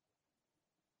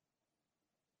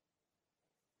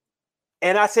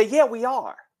 And I said, yeah, we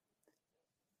are.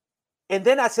 And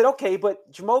then I said, okay,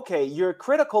 but Jamoke, you're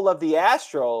critical of the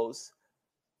Astros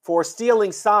for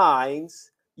stealing signs,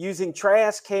 using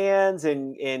trash cans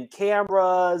and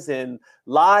cameras and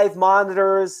live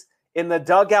monitors in the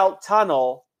dugout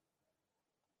tunnel.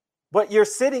 But you're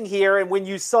sitting here, and when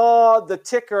you saw the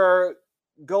ticker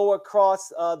go across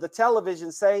the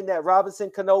television saying that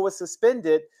Robinson Cano was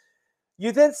suspended,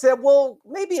 you then said, well,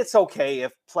 maybe it's okay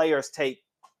if players take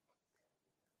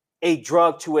a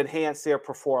drug to enhance their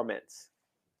performance.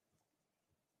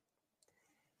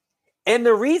 And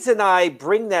the reason I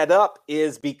bring that up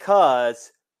is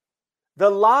because the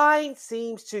line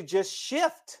seems to just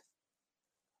shift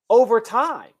over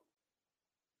time.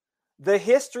 The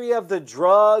history of the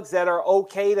drugs that are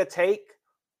okay to take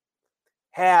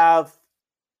have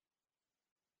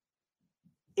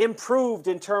improved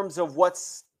in terms of what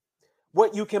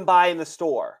you can buy in the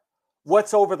store,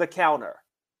 what's over the counter.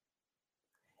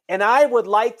 And I would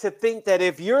like to think that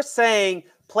if you're saying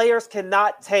players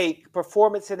cannot take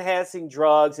performance-enhancing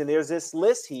drugs, and there's this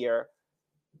list here,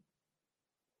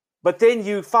 but then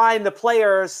you find the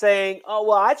players saying, oh,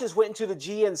 well, I just went into the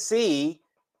GNC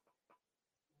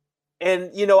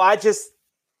and,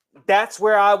 that's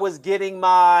where I was getting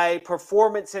my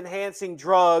performance-enhancing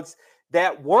drugs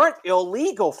that weren't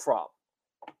illegal from.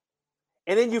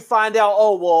 And then you find out,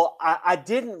 oh, well, I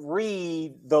didn't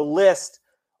read the list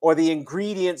or the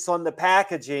ingredients on the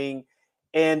packaging,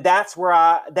 and that's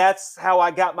how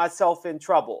I got myself in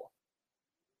trouble.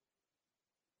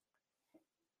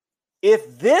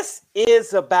 If this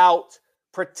is about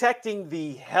protecting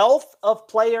the health of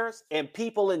players and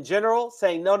people in general,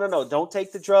 saying, no, don't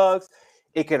take the drugs.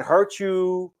 It can hurt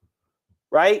you,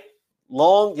 right?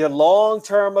 Your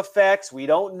long-term effects. We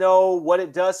don't know what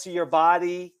it does to your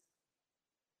body.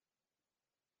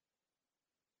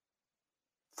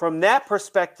 From that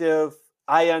perspective,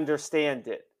 I understand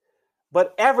it.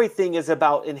 But everything is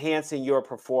about enhancing your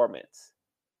performance.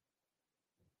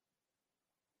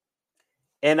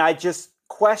 And I just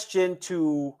question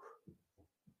to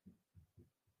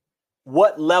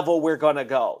what level we're going to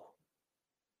go.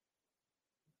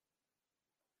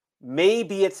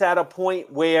 Maybe it's at a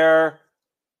point where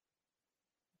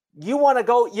you want to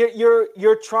go,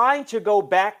 you're trying to go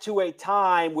back to a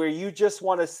time where you just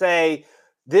want to say,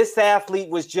 this athlete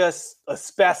was just a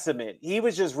specimen. He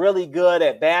was just really good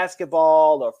at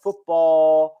basketball or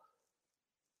football,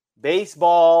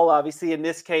 baseball. Obviously, in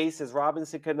this case, as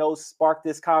Robinson Cano sparked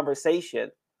this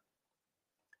conversation.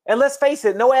 And let's face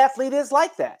it, no athlete is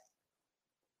like that.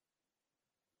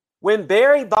 When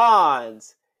Barry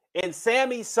Bonds and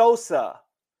Sammy Sosa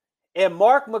and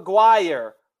Mark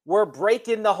McGwire were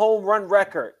breaking the home run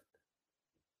record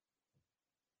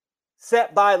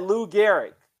set by Lou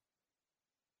Gehrig.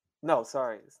 No,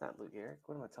 sorry, it's not Lou Gehrig.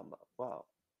 What am I talking about?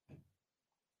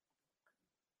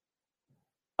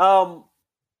 Wow.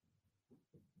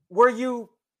 Were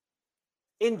you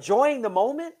enjoying the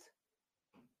moment?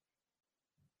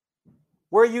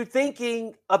 Were you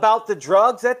thinking about the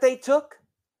drugs that they took?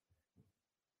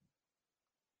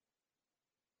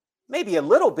 Maybe a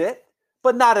little bit,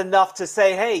 but not enough to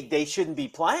say, hey, they shouldn't be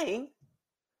playing.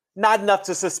 Not enough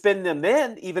to suspend them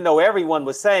then, even though everyone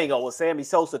was saying, oh, well, Sammy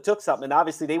Sosa took something. And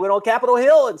obviously they went on Capitol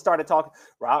Hill and started talking.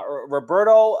 Paul,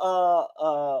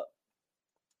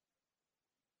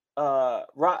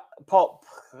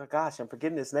 gosh, I'm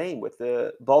forgetting his name, with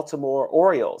the Baltimore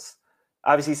Orioles.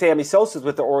 Obviously Sammy Sosa's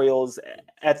with the Orioles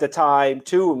at the time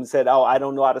too, and said, oh, I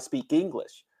don't know how to speak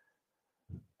English.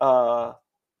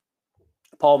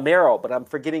 Paul Merrill, but I'm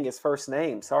forgetting his first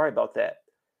name. Sorry about that.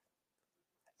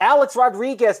 Alex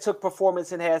Rodriguez took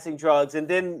performance-enhancing drugs and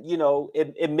then,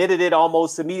 admitted it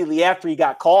almost immediately after he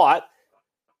got caught.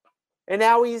 And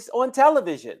now he's on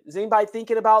television. Is anybody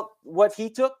thinking about what he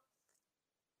took?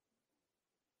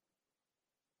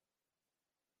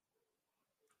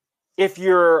 If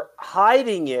you're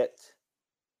hiding it,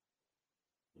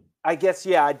 I guess,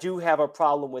 yeah, I do have a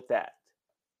problem with that.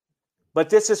 But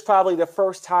this is probably the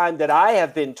first time that I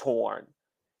have been torn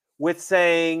with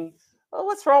saying, well,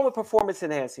 what's wrong with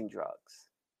performance-enhancing drugs?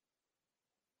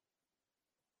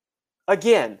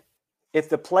 Again, if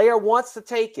the player wants to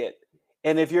take it,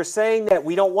 and if you're saying that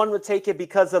we don't want them to take it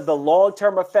because of the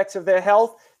long-term effects of their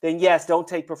health, then yes, don't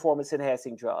take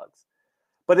performance-enhancing drugs.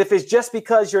 But if it's just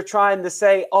because you're trying to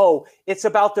say, oh, it's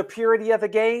about the purity of the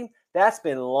game, that's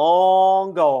been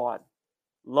long gone.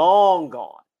 Long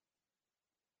gone.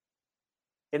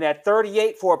 And at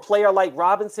 38, for a player like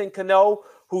Robinson Cano,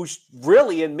 who's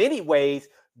really in many ways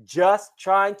just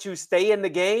trying to stay in the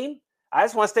game, I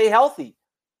just want to stay healthy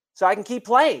so I can keep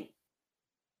playing.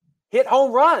 Hit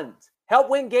home runs. Help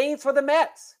win games for the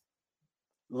Mets.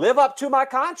 Live up to my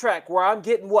contract where I'm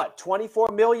getting what,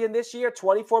 $24 million this year,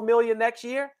 $24 million next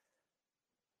year?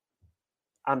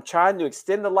 I'm trying to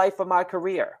extend the life of my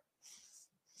career.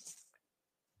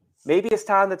 Maybe it's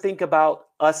time to think about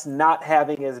us not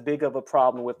having as big of a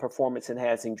problem with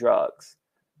performance-enhancing drugs.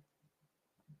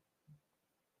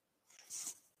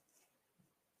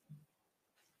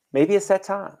 Maybe it's that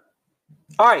time.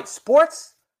 All right,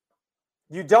 sports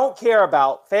you don't care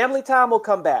about. Family time will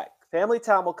come back. Family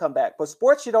time will come back. But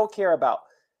sports you don't care about.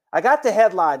 I got the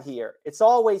headline here. It's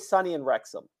always sunny in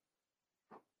Wrexham.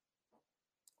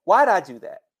 Why did I do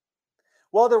that?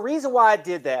 Well, the reason why I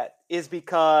did that is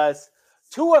because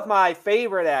two of my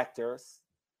favorite actors,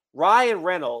 Ryan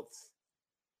Reynolds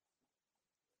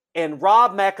and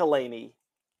Rob McElhenney,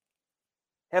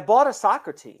 have bought a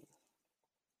soccer team.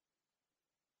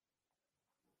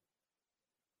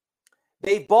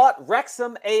 They bought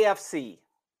Wrexham AFC.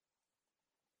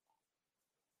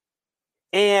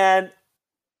 And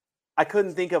I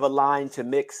couldn't think of a line to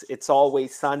mix It's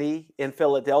Always Sunny in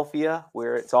Philadelphia,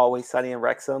 where It's Always Sunny in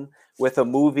Wrexham, with a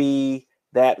movie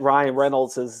that Ryan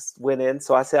Reynolds has went in.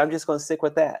 So I said, I'm just going to stick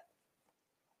with that.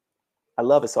 I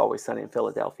love It's Always Sunny in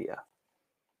Philadelphia.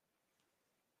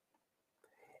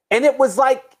 And it was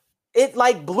like,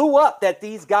 it blew up that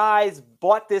these guys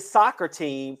bought this soccer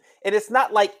team. And it's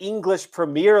not like English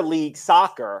Premier League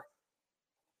soccer.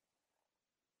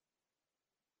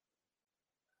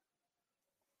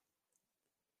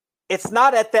 It's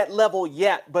not at that level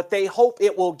yet, but they hope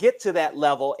it will get to that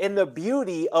level. And the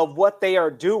beauty of what they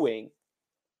are doing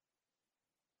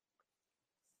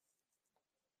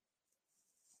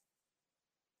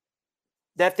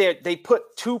that they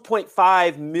put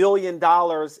 $2.5 million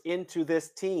into this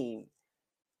team.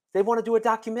 They want to do a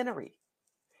documentary.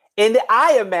 And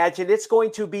I imagine it's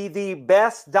going to be the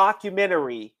best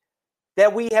documentary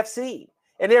that we have seen.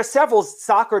 And there are several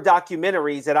soccer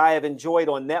documentaries that I have enjoyed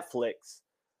on Netflix.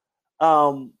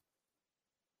 And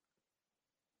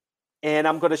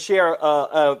I'm going to share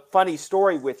a funny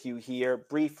story with you here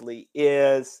briefly.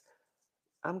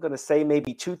 I'm going to say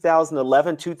maybe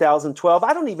 2011, 2012.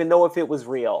 I don't even know if it was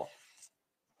real.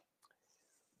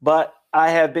 But I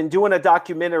have been doing a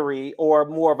documentary, or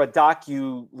more of a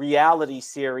docu-reality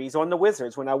series on the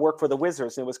Wizards when I worked for the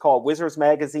Wizards. It was called Wizards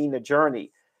Magazine, The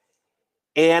Journey.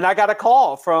 And I got a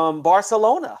call from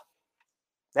Barcelona.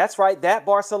 That's right, that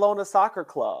Barcelona soccer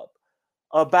club,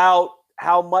 about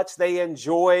how much they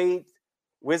enjoyed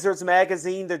Wizards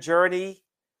Magazine, The Journey.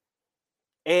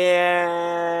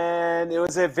 And it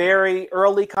was a very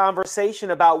early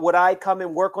conversation about would I come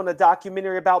and work on a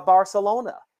documentary about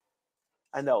Barcelona.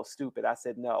 I know, stupid. I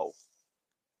said no.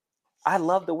 I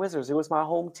love the Wizards. It was my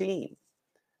home team.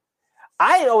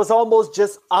 I was almost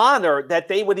just honored that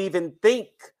they would even think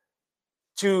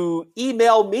to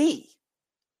email me.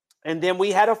 And then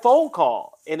we had a phone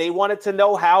call, and they wanted to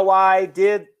know how I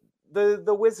did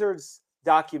the Wizards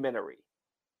documentary.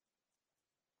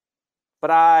 But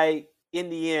in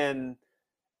the end,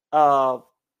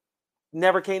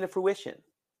 never came to fruition.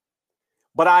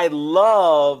 But I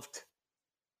loved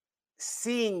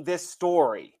seeing this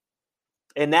story.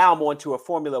 And now I'm on to a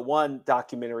Formula One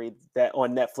documentary that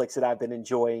on Netflix that I've been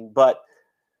enjoying. But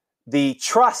the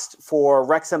trust for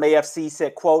Wrexham AFC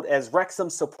said, quote, as Wrexham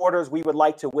supporters, we would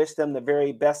like to wish them the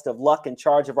very best of luck in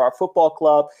charge of our football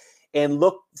club and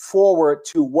look forward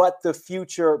to what the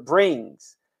future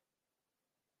brings.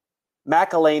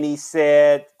 McElhenney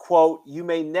said, quote, you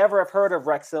may never have heard of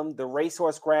Wrexham, the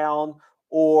racehorse ground,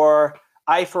 or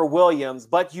Ifer Williams,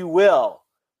 but you will.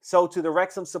 So to the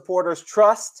Wrexham supporters,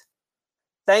 trust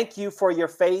Thank you for your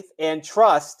faith and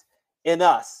trust in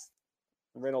us.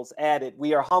 Reynolds added,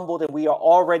 we are humbled and we are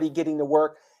already getting to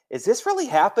work. Is this really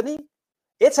happening?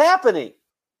 It's happening.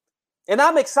 And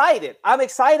I'm excited. I'm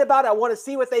excited about it. I want to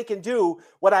see what they can do.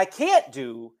 What I can't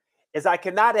do is I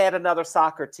cannot add another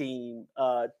soccer team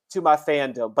to my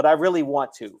fandom, but I really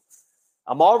want to.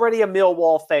 I'm already a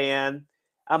Millwall fan.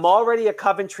 I'm already a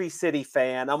Coventry City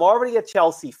fan. I'm already a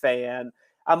Chelsea fan.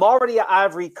 I'm already an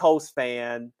Ivory Coast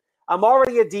fan. I'm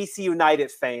already a DC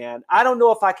United fan. I don't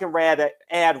know if I can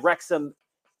add Wrexham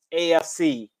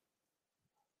AFC,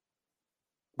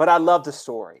 but I love the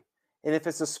story. And if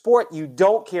it's a sport you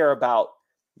don't care about,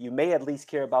 you may at least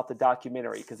care about the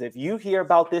documentary. Because if you hear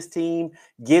about this team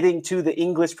getting to the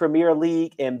English Premier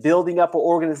League and building up an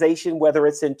organization, whether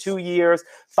it's in 2 years,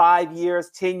 5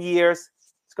 years, 10 years,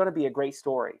 it's going to be a great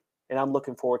story. And I'm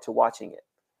looking forward to watching it.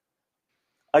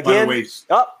 Again,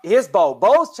 here's Bo.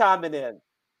 Bo's chiming in.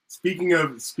 Speaking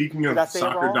of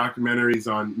soccer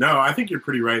documentaries on, no, I think you're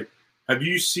pretty right. Have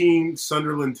you seen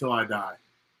Sunderland Till I Die?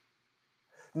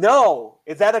 No.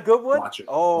 Is that a good one? Watch it.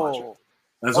 Oh. Watch it.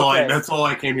 That's all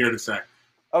I came here to say.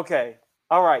 Okay.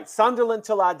 All right. Sunderland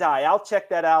Till I Die. I'll check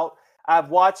that out. I've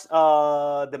watched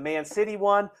the Man City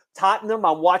one. Tottenham,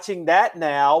 I'm watching that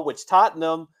now, which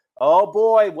Tottenham, oh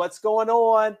boy, what's going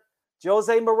on?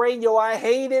 Jose Mourinho, I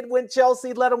hated when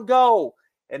Chelsea let him go.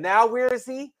 And now where is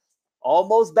he?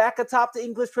 Almost back atop the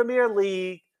English Premier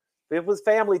League. If it was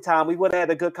family time, we would have had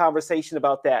a good conversation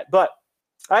about that. But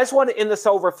I just want to end this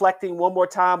over reflecting one more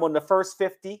time on the first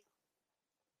 50.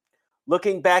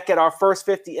 Looking back at our first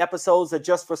 50 episodes of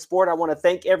Just for Sport, I want to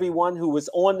thank everyone who was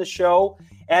on the show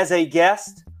as a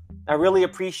guest. I really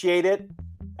appreciate it.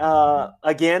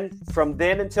 Again, from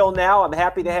then until now, I'm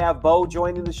happy to have Bo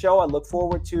joining the show. I look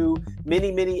forward to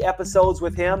many, many episodes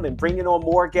with him and bringing on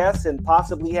more guests and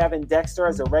possibly having Dexter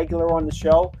as a regular on the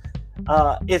show.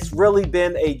 It's really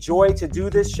been a joy to do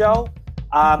this show.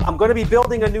 I'm going to be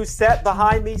building a new set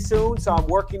behind me soon, so I'm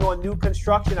working on new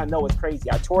construction. I know it's crazy.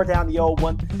 I tore down the old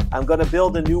one. I'm going to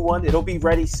build a new one. It'll be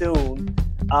ready soon.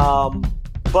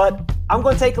 But I'm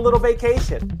going to take a little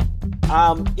vacation.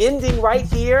 I'm ending right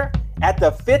here at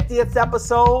the 50th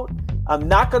episode. I'm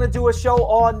not going to do a show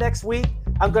all next week.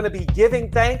 I'm going to be giving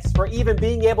thanks for even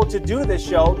being able to do this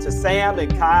show to Sam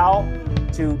and Kyle,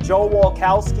 to Joe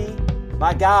Walkowski,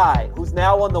 my guy, who's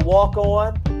now on the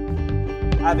walk-on.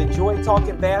 I've enjoyed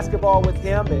talking basketball with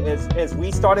him as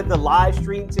we started the live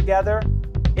stream together.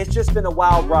 It's just been a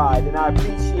wild ride, and I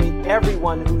appreciate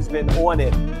everyone who's been on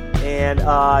it. And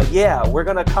we're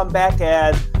going to come back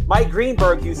as Mike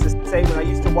Greenberg used to say when I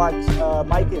used to watch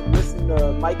listen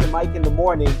to Mike and Mike in the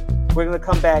morning. We're going to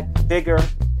come back bigger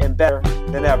and better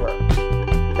than ever.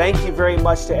 Thank you very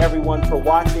much to everyone for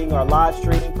watching our live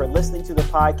stream, for listening to the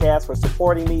podcast, for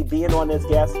supporting me, being on as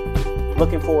guest.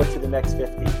 Looking forward to the next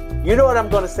 50. You know what I'm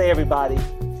going to say, everybody.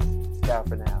 Ciao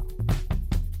for now.